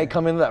First night,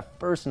 coming into that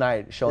first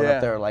night, showing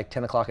up there like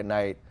 10 o'clock at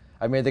night.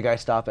 I made the guy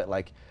stop at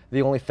like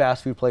the only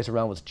fast food place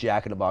around was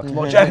Jack in the Box.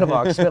 Well, Jack in the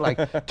Box, spent like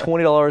 $20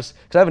 because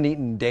I haven't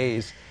eaten in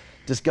days.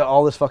 Just got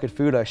all this fucking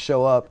food. I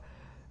show up,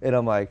 and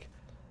I'm like,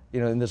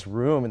 in this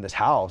room in this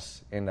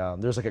house, and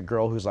there's like a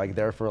girl who's like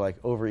there for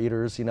like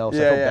overeaters, so I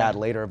felt bad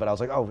later. But I was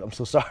like, oh, I'm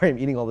so sorry, I'm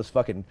eating all this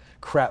fucking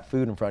crap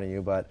food in front of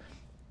you. But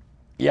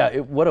yeah,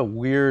 what a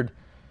weird.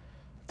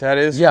 That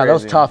is crazy. That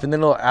was tough. And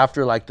then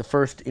after like the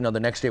first, the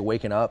next day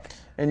waking up.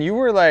 And you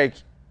were like,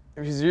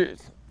 because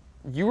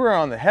you were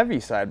on the heavy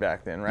side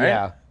back then, right?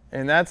 Yeah.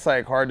 And that's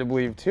like hard to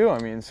believe too. I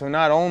mean, so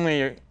not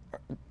only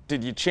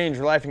did you change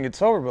your life and get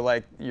sober, but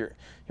like you're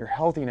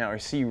healthy now. I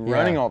see you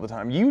running all the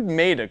time. You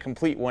made a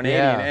complete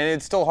 180, and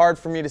it's still hard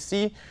for me to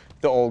see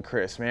the old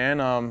Chris,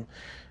 man.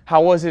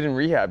 How was it in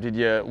rehab?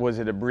 Was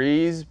it a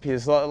breeze?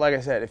 Because like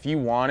I said, if you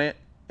want it,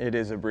 it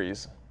is a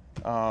breeze.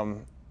 For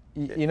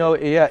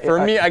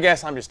me, I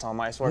guess I'm just telling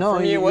my story. No,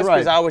 for me, it was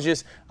because I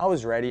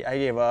was ready. I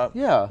gave up.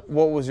 Yeah.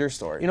 What was your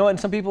story? And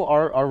some people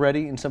are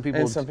ready, and some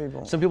people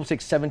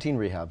take 17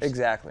 rehabs.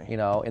 Exactly.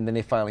 And then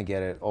they finally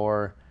get it,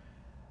 or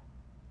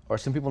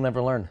some people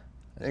never learn.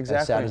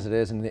 Exactly. As sad as it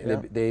is, and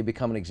they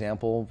become an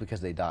example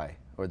because they die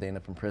or they end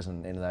up in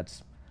prison, and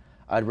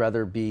I'd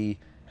rather be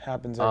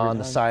on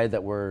the side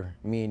that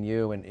me and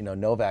you and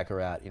Novak are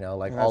at,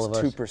 like all of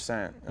us.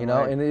 2%.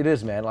 And it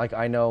is, man. Like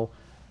I know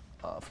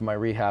from my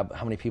rehab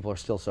how many people are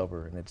still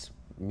sober, and it's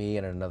me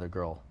and another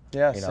girl.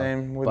 Yeah,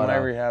 same with my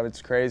rehab.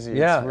 It's crazy.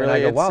 Yeah, it's really,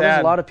 and I go, wow, sad. there's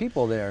a lot of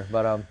people there.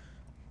 But I'm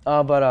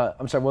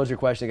sorry. What was your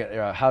question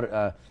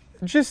again?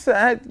 Just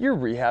your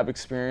rehab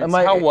experience.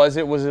 How was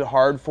it? Was it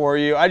hard for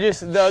you?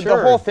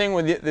 The whole thing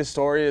with this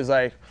story is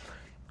like,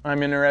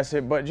 I'm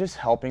interested, but just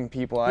helping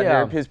people out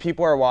here, because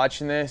people are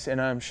watching this, and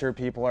I'm sure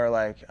people are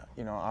like,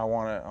 I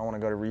want to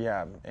go to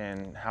rehab.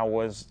 And how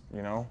was,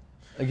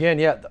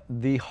 Again,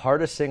 the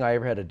hardest thing I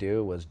ever had to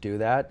do was do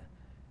that,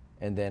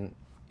 and then,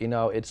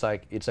 it's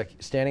like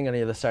standing on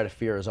the other side of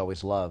fear is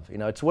always love.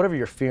 It's whatever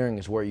you're fearing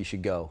is where you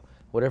should go.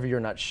 Whatever you're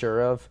not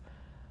sure of.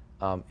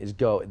 Is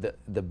go.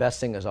 The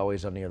best thing is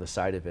always on the other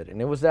side of it, and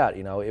it was that.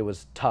 It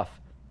was tough.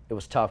 It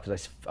was tough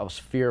because I was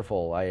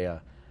fearful.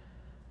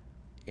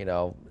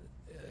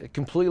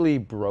 Completely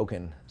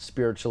broken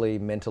spiritually,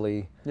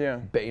 mentally. Yeah.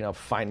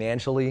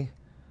 Financially.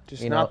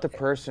 Just not the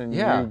person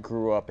you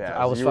grew up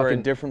as. You were a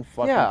different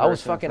fucking person. Yeah, I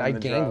was fucking. I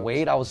gained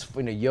weight. I was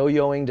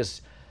yo-yoing,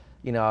 just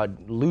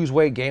I'd lose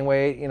weight, gain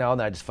weight. And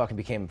then I just fucking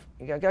became.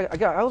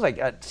 I was like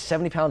at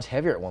 70 pounds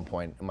heavier at one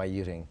point in my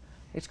using.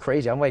 It's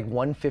crazy. I'm like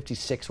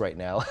 156 right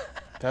now.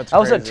 That's I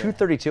was crazy. at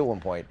 232 at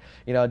one point.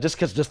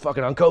 Just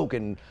fucking on coke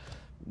and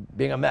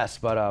being a mess.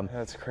 But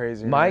that's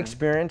crazy. My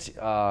experience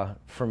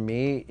for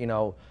me,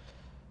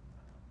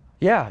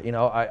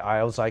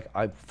 I was like,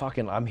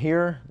 I'm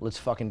here. Let's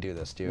fucking do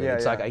this, dude.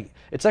 It's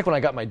like when I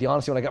got my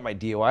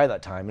DUI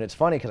that time, and it's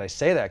funny because I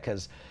say that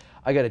because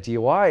I got a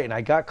DUI and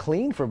I got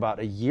clean for about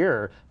a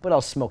year, but I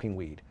was smoking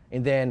weed.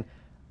 And then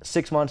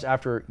 6 months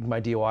after my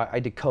DUI, I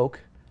did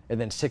coke,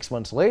 and then 6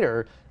 months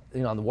later.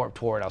 On the Warped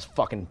Tour, and I was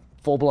fucking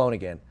full blown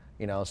again.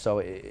 So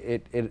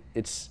it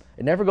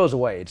never goes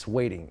away. It's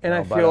waiting. And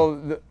I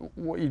feel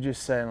what you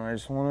just said, and I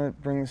just want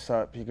to bring this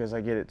up because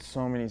I get it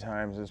so many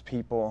times. Is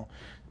people,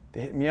 they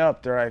hit me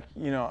up. They're like,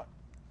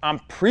 I'm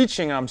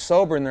preaching I'm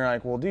sober, and they're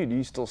like, well, dude, do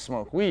you still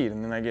smoke weed?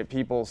 And then I get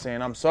people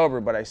saying I'm sober,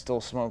 but I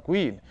still smoke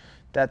weed.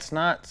 That's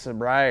not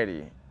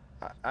sobriety.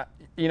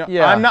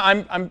 I'm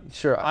not. I'm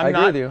sure. I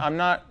agree with you. I'm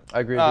not. I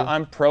agree with you.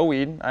 I'm pro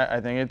weed.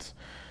 I think it's.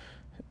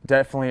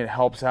 Definitely, it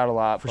helps out a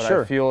lot. But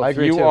I feel if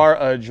you are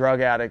a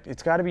drug addict,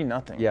 it's got to be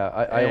nothing. Yeah,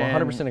 I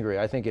 100% agree.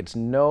 I think it's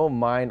no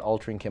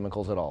mind-altering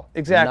chemicals at all.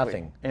 Exactly.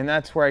 Nothing. And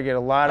that's where I get a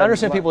lot of. I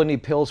understand people that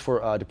need pills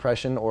for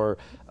depression or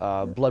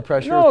blood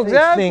pressure. No,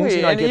 exactly. Things,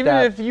 and even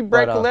if you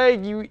break a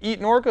leg, you eat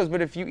Norcos.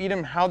 But if you eat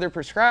them how they're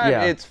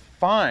prescribed, it's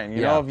fine.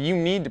 If you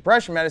need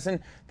depression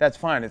medicine, that's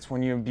fine. It's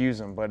when you abuse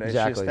them. But it's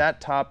just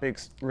that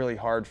topic's really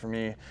hard for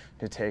me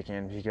to take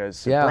in because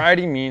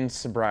sobriety means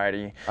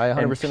sobriety. I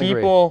 100% agree.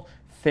 People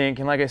think,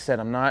 and like I said,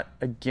 I'm not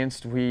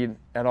against weed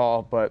at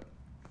all, but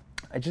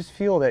I just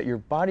feel that your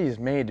body is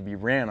made to be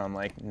ran on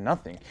like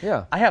nothing.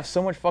 Yeah. I have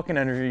so much fucking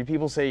energy.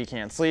 People say you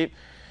can't sleep.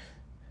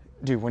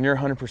 Dude, when you're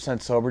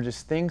 100% sober,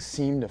 just things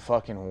seem to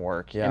fucking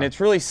work. Yeah. And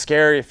it's really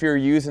scary if you're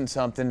using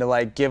something to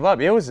like give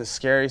up. It was the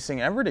scariest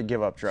thing ever to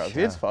give up drugs.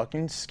 Yeah. It's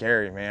fucking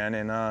scary, man.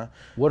 And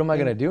what am I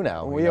gonna do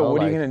now? Well,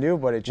 what are you gonna do?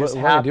 But it just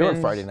happens. What am I gonna do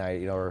on Friday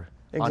night, or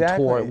on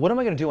tour? What am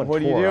I gonna do on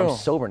tour? I'm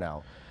sober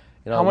now.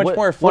 How much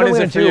more fun is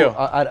it for you?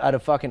 At a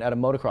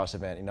motocross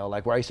event,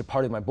 like where I used to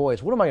party with my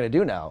boys. What am I gonna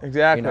do now?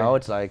 Exactly.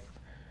 It's like,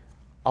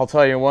 I'll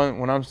tell you,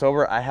 when I'm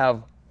sober, I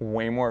have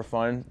way more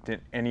fun than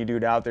any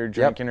dude out there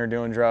drinking or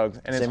doing drugs.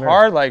 And it's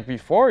hard, like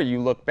before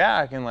you look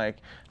back and like,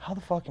 how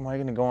the fuck am I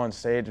gonna go on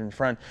stage in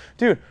front?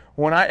 Dude,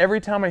 every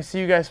time I see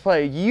you guys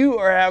play, you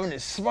are having a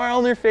smile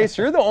on your face.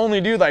 You're the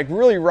only dude like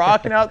really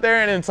rocking out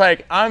there, and it's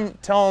like, I'm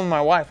telling my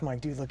wife, I'm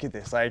like, dude, look at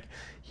this. Like,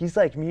 he's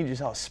like me,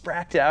 just how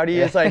spracked out he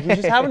is. Like, he's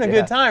just having a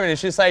good time. And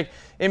it's just like,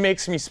 it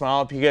makes me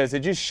smile because it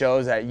just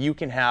shows that you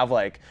can have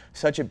like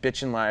such a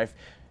bitchin' life.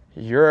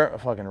 You're a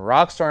fucking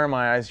rock star in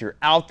my eyes. You're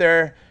out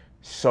there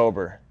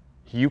sober.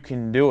 You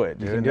can do it,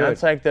 dude. And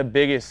that's like the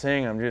biggest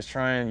thing. You're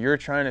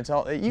trying to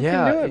tell, you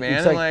can do it, man.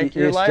 It's like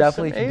your life's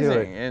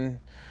amazing. And,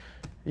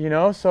 you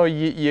know, so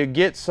you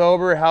get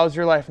sober. How's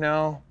your life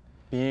now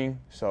being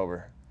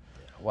sober?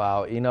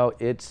 Wow, you know,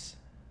 it's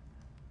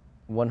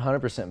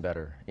 100%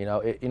 better. You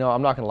know,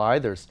 I'm not gonna lie.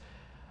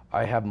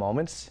 I have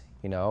moments.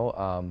 You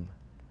know,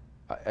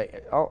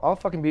 I'll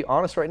fucking be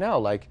honest right now.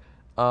 Like,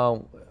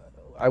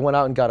 I went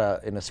out and got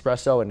an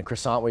espresso and a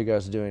croissant while you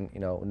guys were doing, you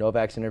know,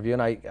 Novak's interview,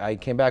 and I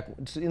came back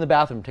in the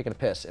bathroom taking a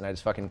piss, and I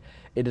just fucking,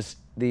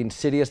 the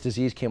insidious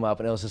disease came up,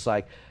 and it was just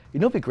like, you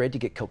know, it'd be great to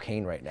get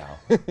cocaine right now.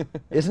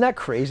 Isn't that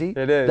crazy?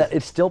 It is. That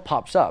it still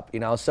pops up,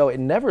 you know, so it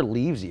never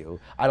leaves you,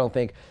 I don't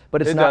think,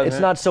 but it's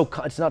not so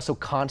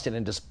constant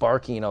and just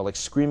barking, you know, like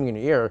screaming in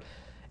your ear.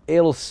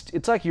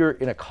 It's like you're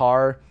in a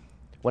car.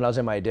 When I was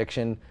in my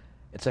addiction,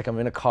 it's like I'm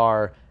in a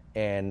car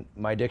and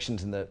my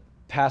addiction's in the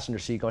passenger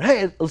seat going,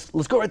 hey, let's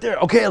go right there.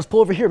 Okay, let's pull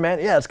over here, man.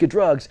 Yeah, let's get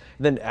drugs.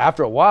 And then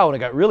after a while, when it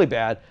got really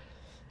bad,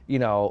 you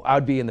know, I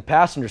would be in the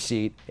passenger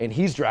seat and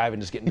he's driving,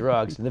 just getting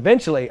drugs. And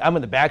eventually I'm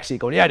in the back seat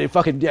going, yeah, dude,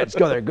 just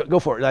go there, go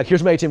for it. Like,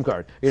 here's my ATM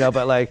card, you know,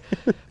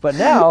 but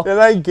now. And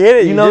I get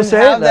it. You know what I'm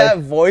saying? Have that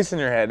voice in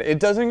your head.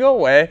 It doesn't go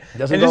away. It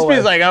just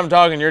feels like I'm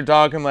talking, you're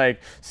talking, like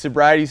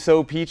sobriety's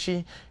so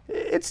peachy.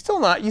 It's still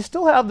not. You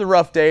still have the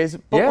rough days,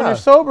 but when you're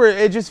sober,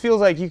 it just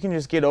feels like you can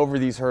just get over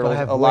these hurdles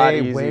a lot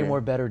easier. I have way more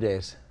better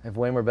days. I have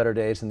way more better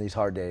days than these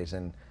hard days.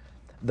 And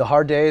the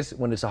hard days,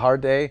 when it's a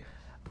hard day,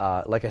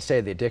 like I say,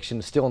 the addiction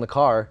is still in the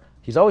car.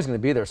 He's always going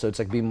to be there, so it's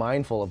like be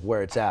mindful of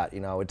where it's at. You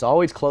know, it's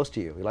always close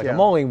to you. Like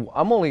I'm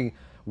only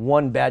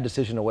one bad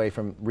decision away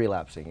from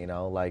relapsing. You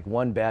know, like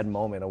one bad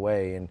moment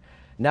away. And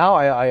now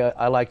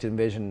I like to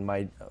envision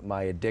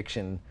my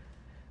addiction.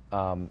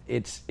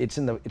 It's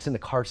in the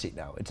car seat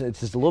now. It's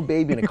this little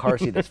baby in a car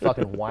seat that's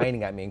fucking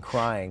whining at me and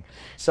crying.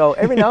 So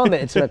every now and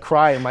then it's gonna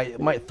cry and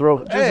might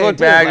throw. Just look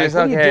back. Like,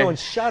 what are you doing?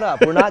 Shut up.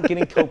 We're not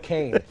getting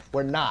cocaine.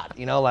 We're not.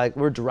 You know, like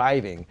we're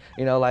driving.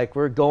 You know, like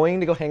we're going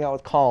to go hang out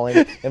with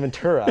Colin in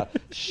Ventura.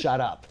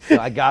 Shut up. You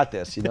know, I got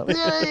this. You know,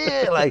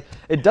 like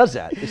it does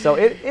that. So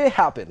it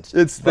happens.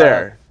 It's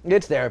there.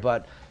 It's there.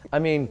 But I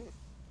mean,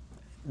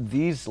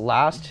 these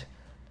last.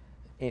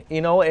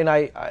 You know, and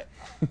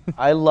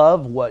I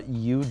love what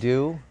you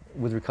do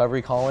with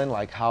recovery, Colin.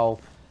 Like how,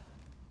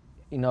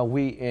 you know,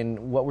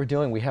 what we're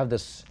doing, we have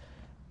this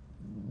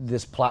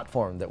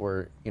platform that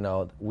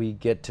we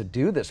get to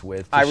do this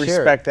with. I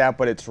respect that,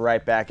 but it's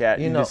right back at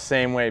you the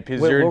same way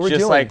because you're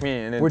just like me.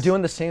 And we're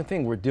doing the same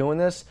thing. We're doing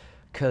this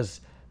because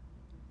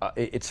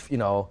it's, you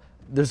know,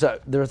 there's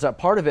that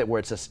part of it where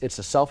it's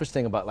a selfish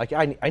thing about like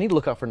I need to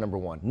look out for number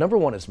one. Number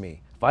one is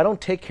me. If I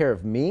don't take care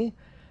of me,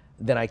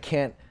 then I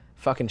can't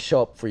fucking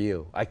show up for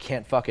you. I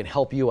can't fucking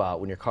help you out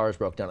when your car's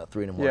broke down at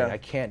 3 in the morning. I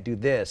can't do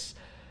this,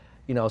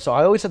 you know. So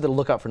I always have to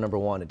look out for number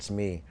one. It's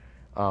me.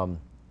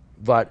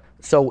 But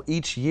so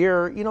each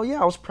year, you know,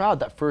 I was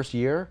proud that first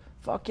year.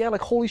 Fuck yeah,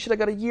 like holy shit, I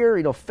got a year.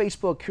 You know,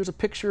 Facebook. Here's a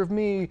picture of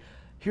me.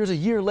 Here's a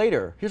year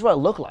later. Here's what I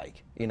look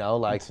like. You know,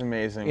 like it's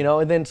amazing. You know,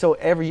 and then so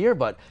every year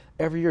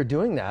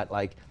doing that,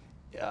 like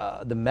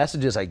the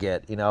messages I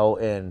get, you know,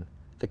 and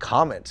the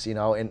comments, you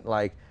know, and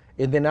like.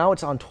 And then now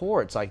it's on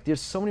tour. It's like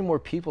there's so many more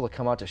people that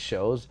come out to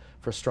shows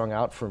for Strung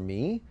Out for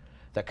me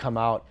that come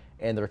out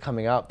and they're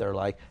coming out. They're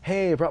like,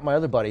 hey, I brought my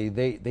other buddy.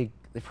 They've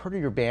heard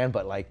of your band,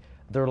 but like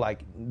they're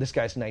like, this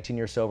guy's 19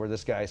 years sober.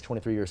 This guy's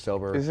 23 years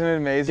sober. Isn't it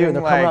amazing? Dude, and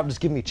they're coming up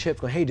just giving me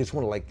chips. Going, hey, just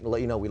want to like let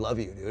you know we love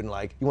you, dude. And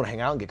like, you want to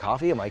hang out and get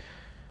coffee? I'm like,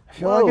 I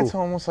feel like it's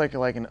almost like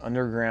an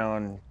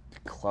underground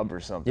club or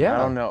something. Yeah. I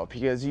don't know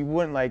because you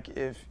wouldn't like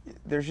if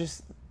there's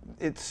just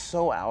it's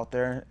so out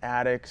there,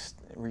 addicts.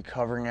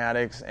 Recovering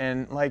addicts,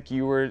 and like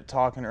you were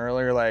talking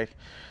earlier, like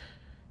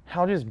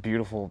how just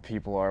beautiful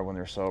people are when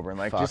they're sober, and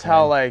like just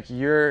how like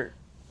you're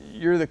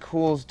the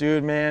coolest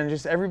dude, man.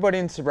 Just everybody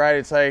in sobriety,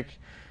 it's like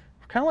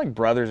we're kind of like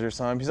brothers or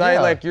something. Because I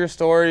like your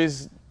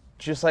stories,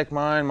 just like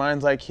mine.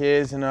 Mine's like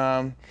his,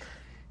 and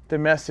the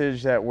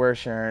message that we're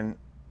sharing,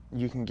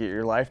 you can get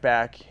your life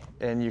back,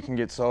 and you can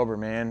get sober,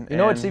 man. You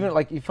know, it's even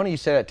like funny you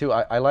say that too.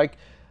 I like.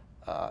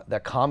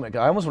 That comment,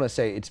 I almost want to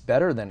say it's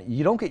better than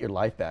you don't get your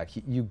life back.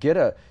 You get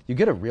a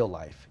real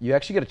life. You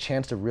actually get a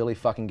chance to really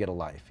fucking get a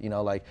life. You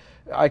know, like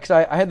I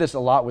had this a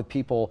lot with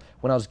people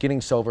when I was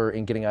getting sober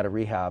and getting out of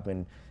rehab,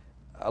 and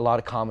a lot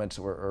of comments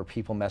or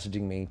people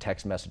messaging me,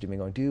 text messaging me,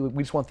 going, "Dude,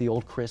 we just want the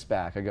old Chris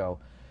back." I go,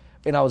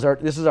 and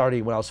this is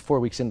already when I was 4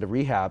 weeks into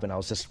rehab, and I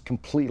was just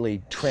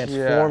completely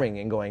transforming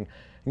and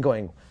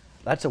going.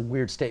 That's a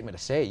weird statement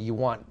to say. You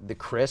want the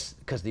Chris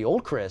because the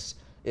old Chris.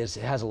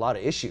 Has a lot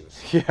of issues.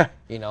 Yeah.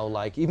 You know,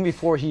 like even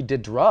before he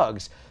did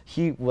drugs,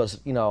 he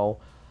was, you know,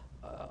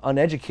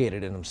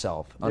 uneducated in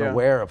himself,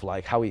 unaware of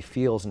like how he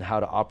feels and how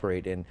to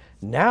operate. And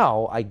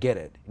now I get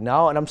it.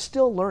 Now, and I'm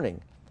still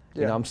learning.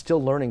 You know, I'm still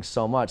learning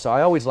so much. So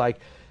I always like,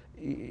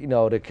 you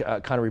know, to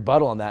kind of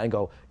rebuttal on that and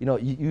go, you know,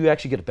 you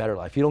actually get a better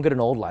life. You don't get an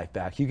old life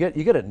back. You get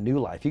a new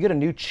life. You get a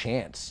new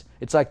chance.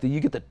 It's like you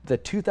get the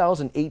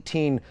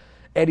 2018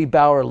 Eddie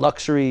Bauer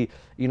luxury,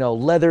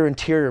 leather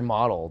interior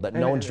model that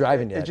no one's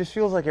driving yet. It just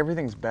feels like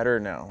everything's better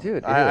now.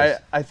 Dude,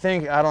 I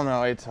think, I don't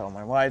know, I tell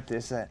my wife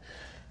this, that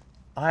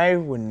I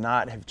would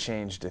not have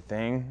changed a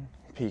thing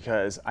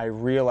because I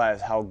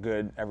realize how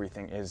good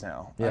everything is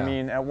now. Yeah. I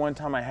mean, at one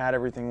time I had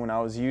everything when I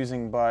was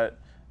using, but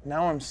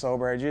now I'm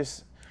sober.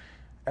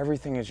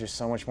 Everything is just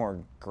so much more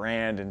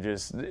grand and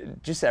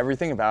just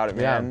everything about it,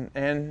 man.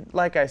 Yeah. And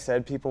like I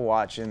said, people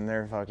watching,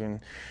 they're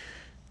fucking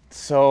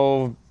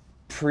so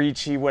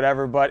preachy,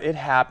 whatever, but it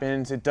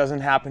happens. It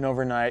doesn't happen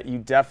overnight. You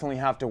definitely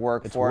have to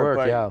work for it.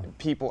 But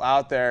people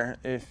out there,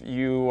 if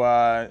you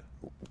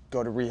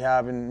go to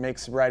rehab and make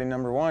sobriety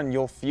 #1,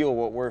 you'll feel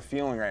what we're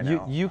feeling right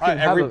now. You can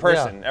every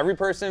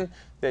person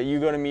that you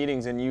go to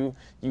meetings and you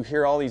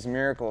hear all these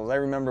miracles. I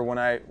remember when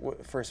I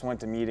first went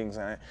to meetings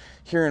and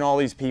hearing all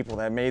these people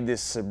that made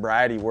this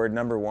sobriety word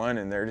 #1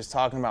 and they're just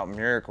talking about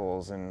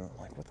miracles and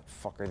like, what the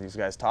fuck are these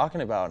guys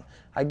talking about?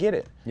 I get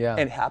it. Yeah.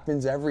 It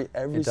happens every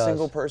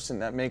single person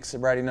that makes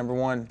sobriety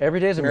 #1. Every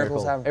day is a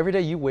miracle. Every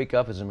day you wake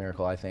up is a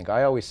miracle, I think.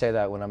 I always say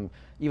that when I'm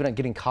even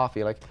getting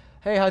coffee, like,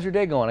 hey, how's your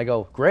day going? I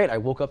go, great, I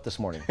woke up this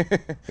morning.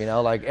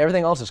 Like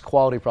everything else is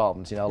quality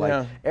problems,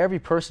 like every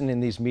person in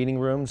these meeting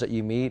rooms that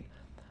you meet,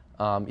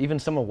 even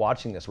someone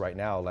watching this right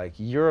now, like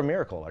you're a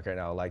miracle right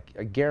now. Like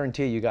I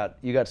guarantee you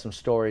got some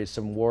stories,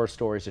 some war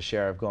stories to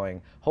share of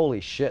going,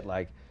 holy shit,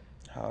 like,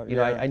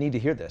 I need to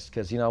hear this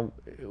because,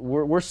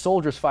 we're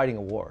soldiers fighting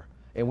a war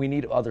and we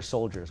need other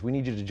soldiers. We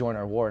need you to join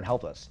our war and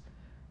help us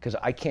because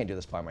I can't do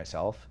this by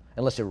myself.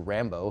 Unless you're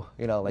Rambo,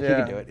 like you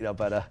can do it,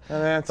 but. And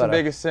that's the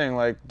biggest thing,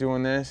 like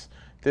doing this.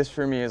 This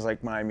for me is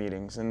like my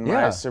meetings and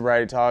my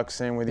sobriety talks.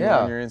 Same with you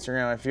on your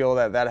Instagram. I feel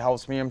that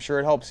helps me. I'm sure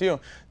it helps you.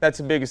 That's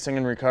the biggest thing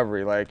in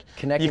recovery. Like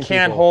connecting you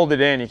can't hold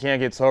it in. You can't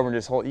get sober and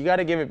just hold. You got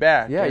to give it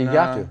back. Yeah, and, you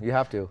have to. You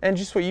have to. And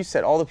just what you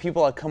said, all the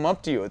people that come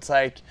up to you, it's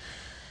like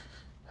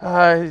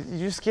you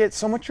just get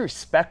so much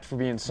respect for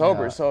being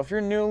sober. Yeah. So if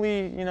you're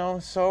newly,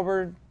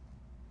 sober,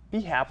 be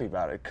happy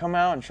about it. Come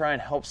out and try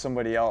and help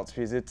somebody else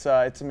because it's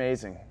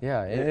amazing.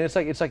 Yeah, and it's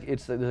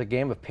there's a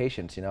game of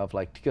patience, of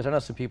like, because I know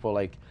some people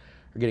like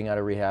are getting out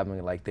of rehab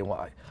and like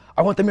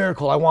I want the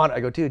miracle, I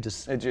go, dude,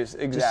 just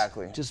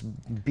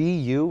be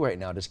you right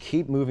now. Just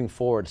keep moving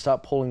forward.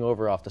 Stop pulling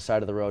over off the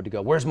side of the road to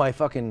go, where's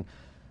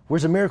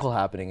a miracle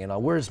happening?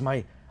 Where's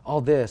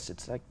all this?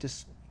 It's like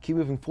just keep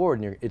moving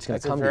forward and it's going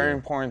to come to you. That's a very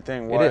important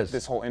thing. What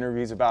this whole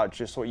interview is about,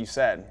 just what you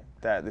said.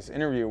 That this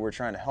interview, we're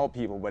trying to help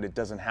people, but it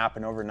doesn't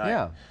happen overnight.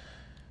 Yeah.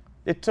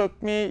 It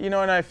took me, and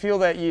I feel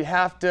that you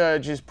have to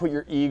just put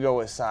your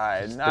ego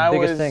aside. It's the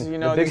biggest thing.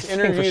 This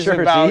interview's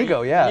about the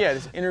ego, yeah,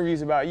 this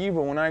interview's about you,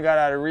 but when I got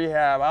out of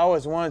rehab, I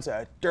was once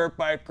a dirt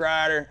bike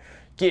rider,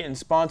 getting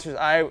sponsors.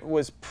 I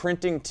was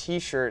printing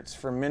t-shirts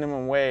for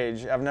minimum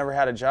wage. I've never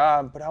had a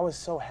job, but I was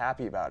so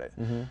happy about it.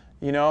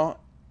 Mm-hmm.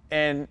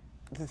 And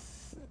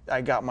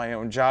I got my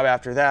own job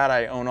after that.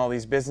 I own all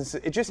these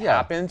businesses. It just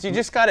happens. You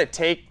just got to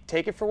take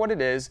it for what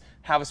it is,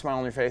 have a smile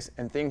on your face,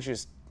 and things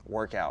just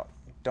work out.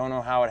 Don't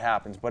know how it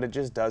happens, but it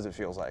just does, it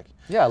feels like.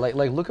 Yeah, like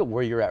look at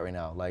where you're at right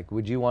now. Like,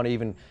 would you want to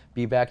even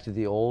be back to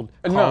the old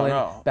Colin?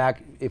 No.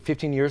 Back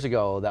 15 years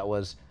ago, that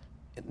was,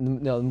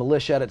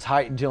 Mulisha at its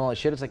height, doing all that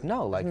shit. It's like,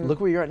 no, like,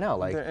 look where you're at now.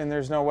 Like, and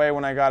there's no way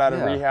when I got out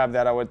of rehab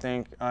that I would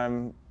think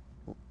I'm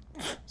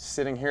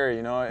sitting here,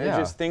 It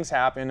just, things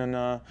happen,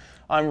 and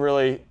I'm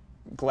really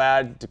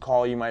glad to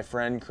call you my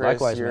friend,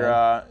 Chris. Likewise,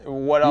 man.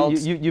 What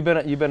else? You've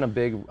been a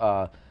big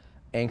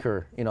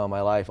anchor, in my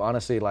life.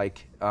 Honestly,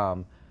 like,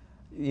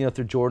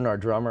 through Jordan, our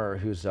drummer,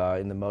 who's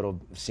in the moto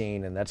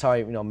scene, and that's how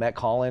I, met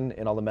Colin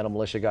and all the Metal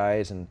Mulisha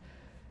guys, and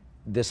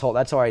that's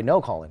how I know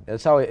Colin.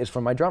 That's how it's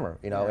from my drummer,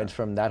 It's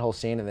from that whole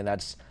scene, and then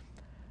that's,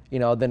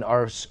 then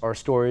our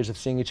stories of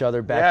seeing each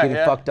other back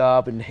getting fucked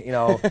up, and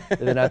and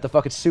then at the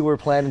fucking sewer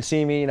plant and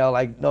seeing me,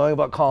 like knowing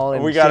about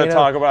Colin. We got to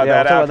talk about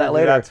that after. Talk about that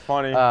later. That's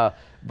funny.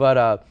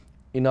 But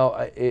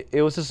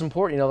it was just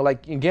important,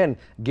 like, again,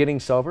 getting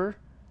sober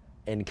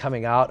and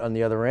coming out on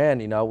the other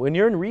end. When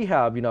you're in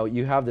rehab,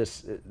 you have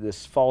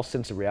this false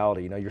sense of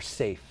reality. You're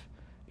safe.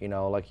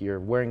 Like you're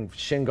wearing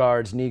shin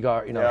guards, knee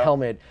guard,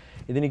 helmet,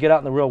 and then you get out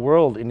in the real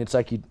world, and it's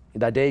like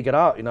that day you get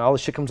out, all the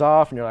shit comes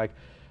off, and you're like,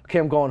 okay,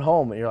 I'm going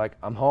home, and you're like,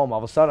 I'm home. All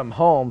of a sudden, I'm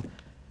home,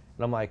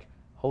 and I'm like,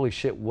 holy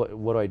shit, what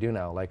do I do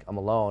now? Like, I'm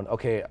alone.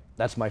 Okay,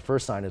 that's my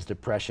first sign is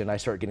depression. I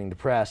start getting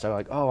depressed. I'm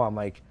like,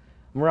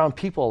 I'm around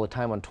people all the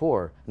time on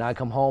tour. Now I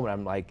come home and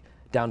I'm like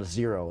down to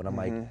zero, and I'm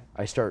like,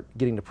 I start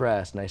getting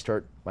depressed,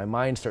 and my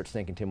mind starts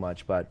thinking too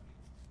much. But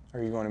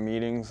are you going to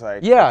meetings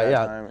like at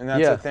that time? And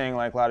that's the thing,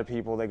 like a lot of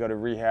people, they go to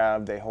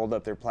rehab, they hold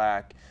up their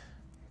plaque.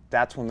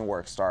 That's when the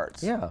work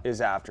starts.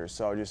 Is after.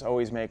 So just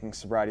always making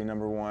sobriety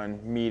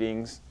 #1,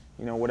 meetings,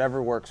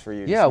 whatever works for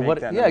you.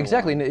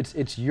 Exactly. And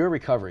it's your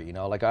recovery.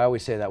 Like I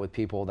always say that with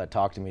people that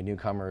talk to me,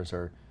 newcomers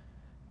or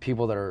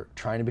people that are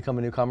trying to become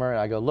a newcomer, and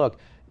I go, look,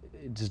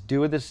 just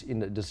do this.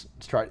 Just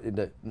try.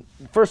 The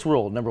first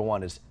rule,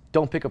 #1, is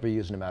don't pick up or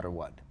use no matter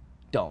what.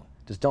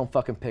 Don't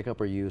fucking pick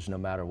up or use no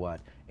matter what,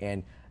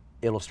 and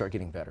it'll start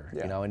getting better.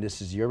 And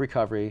this is your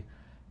recovery,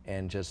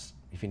 and just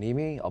if you need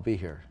me, I'll be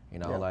here.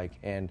 Like,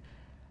 and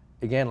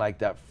again, like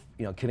that,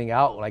 you know, getting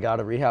out when I got out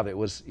of rehab, it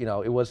was, you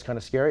know, it was kind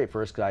of scary at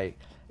first, because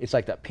it's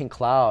like that pink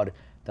cloud.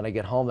 Then I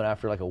get home, and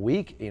after like a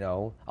week, you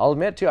know, I'll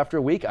admit too, after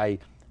a week, I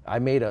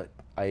was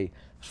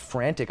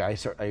frantic. I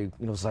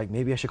was like,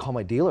 maybe I should call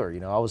my dealer. You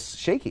know, I was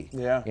shaky.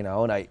 Yeah. You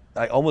know, and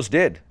I almost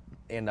did,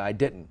 and I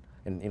didn't.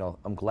 And you know,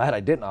 I'm glad I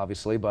didn't,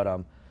 obviously.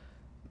 But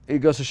it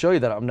goes to show you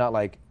that I'm not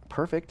like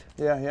perfect.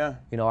 Yeah, yeah.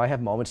 You know, I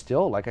have moments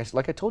still, like I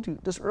told you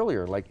this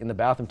earlier, like in the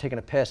bathroom taking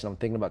a piss, and I'm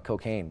thinking about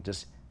cocaine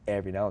just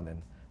every now and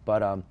then.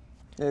 But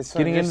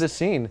getting into the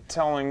scene,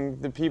 telling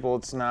the people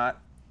it's not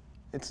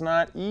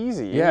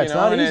easy. Yeah, it's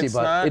not easy,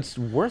 but not... it's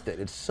worth it.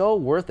 It's so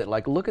worth it.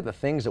 Like, look at the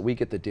things that we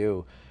get to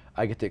do,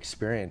 I get to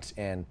experience,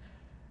 and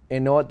you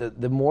know what?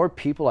 The more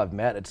people I've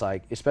met, it's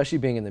like, especially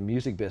being in the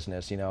music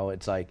business, you know,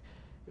 it's like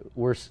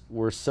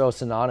we're so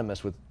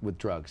synonymous with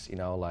drugs. You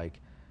know, like,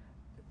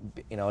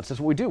 you know, it's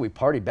just what we do. We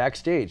party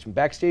backstage.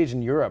 Backstage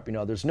in Europe, you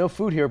know, there's no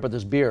food here, but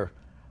there's beer.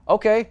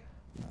 Okay,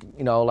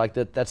 you know, like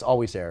that's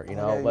always there. You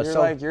know, yeah,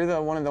 but you're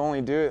the one of the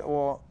only dude.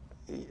 Well,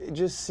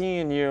 just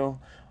seeing you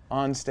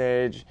on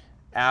stage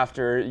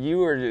after, you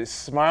were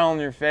just smiling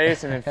on your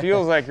face, and it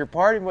feels like you're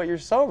partying, but you're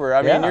sober.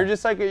 I mean, you're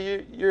just like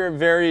you're a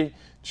very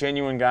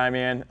genuine guy,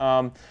 man.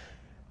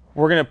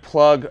 We're gonna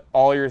plug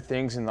all your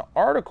things in the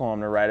article I'm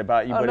gonna write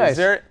about you. Oh, but nice. Is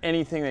there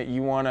anything that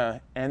you want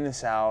to end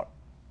this out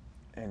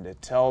and to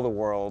tell the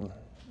world?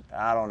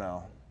 I don't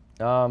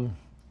know.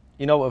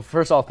 You know,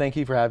 first of all, thank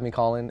you for having me,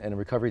 Colin, and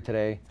Recovery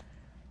Today.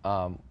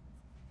 You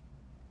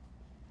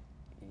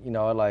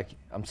know, like,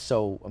 I'm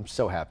so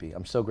happy.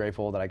 I'm so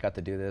grateful that I got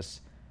to do this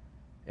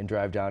and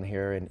drive down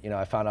here. And you know,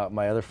 I found out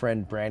my other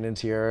friend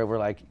Brandon's here. We're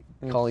like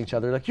calling each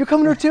other, like, you're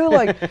coming here too?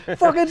 Like,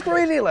 fuck, it's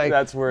crazy. Like,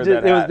 that's where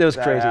it was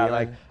crazy. Happened.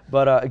 Like,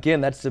 but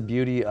again, that's the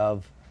beauty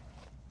of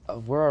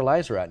where our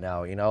lives are at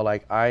now. You know,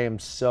 like, I am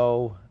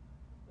such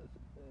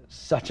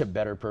a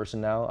better person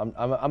now.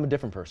 I'm a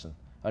different person.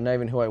 I'm not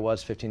even who I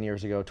was 15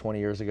 years ago, 20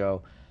 years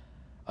ago.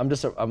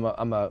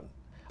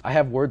 I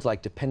have words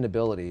like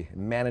dependability,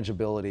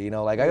 manageability, you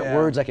know, like I got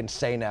words I can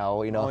say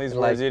now, you know. All these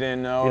like, words you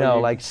didn't know. You know,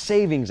 like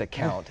savings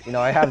account. You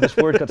know, I have this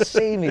word called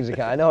savings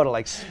account. I know how to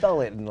like spell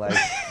it, and like,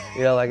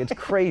 you know, like, it's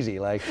crazy.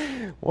 Like,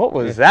 what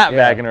was that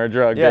back in our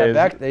drug days? Yeah,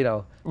 back, you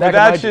know. But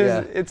that's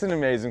just, it's an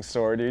amazing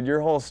story, dude.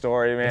 Your whole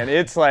story, man.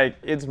 It's like,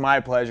 it's my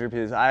pleasure,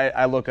 because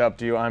I look up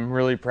to you. I'm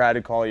really proud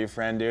to call you a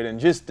friend, dude.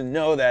 And just to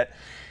know that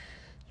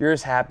you're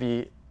as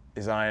happy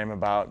as I am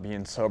about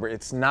being sober.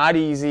 It's not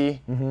easy.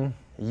 Mm-hmm.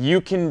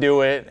 You can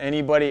do it.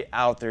 Anybody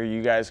out there,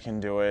 you guys can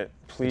do it.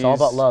 Please. It's all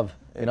about love.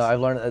 You know, I've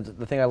learned,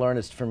 the thing I learned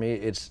is, for me,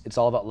 it's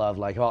all about love.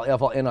 Like, if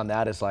I'll end on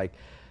that, it's like,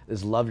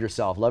 is love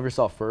yourself. Love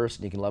yourself first,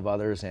 and you can love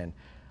others. And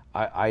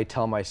I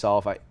tell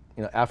myself,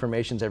 you know,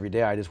 affirmations every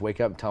day. I just wake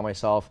up and tell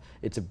myself,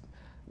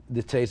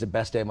 today's the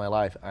best day of my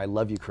life. I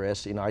love you,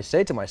 Chris. You know, I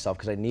say it to myself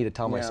because I need to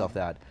tell myself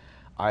that.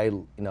 I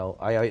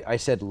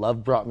said,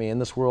 love brought me in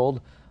this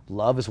world.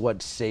 Love is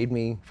what saved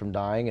me from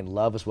dying, and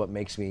love is what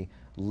makes me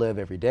live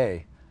every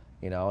day.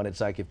 You know, and it's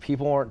like, if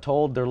people aren't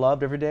told they're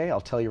loved every day, I'll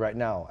tell you right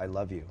now, I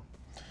love you.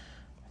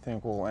 I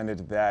think we'll end it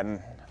at that.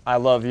 And I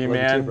love you,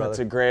 man. You too, it's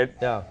a great,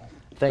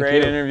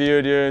 great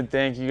interview, dude.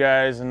 Thank you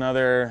guys.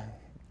 Another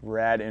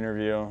rad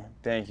interview.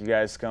 Thank you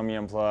guys. Scummy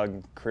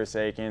Unplugged. Chris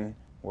Aiken.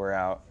 We're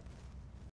out.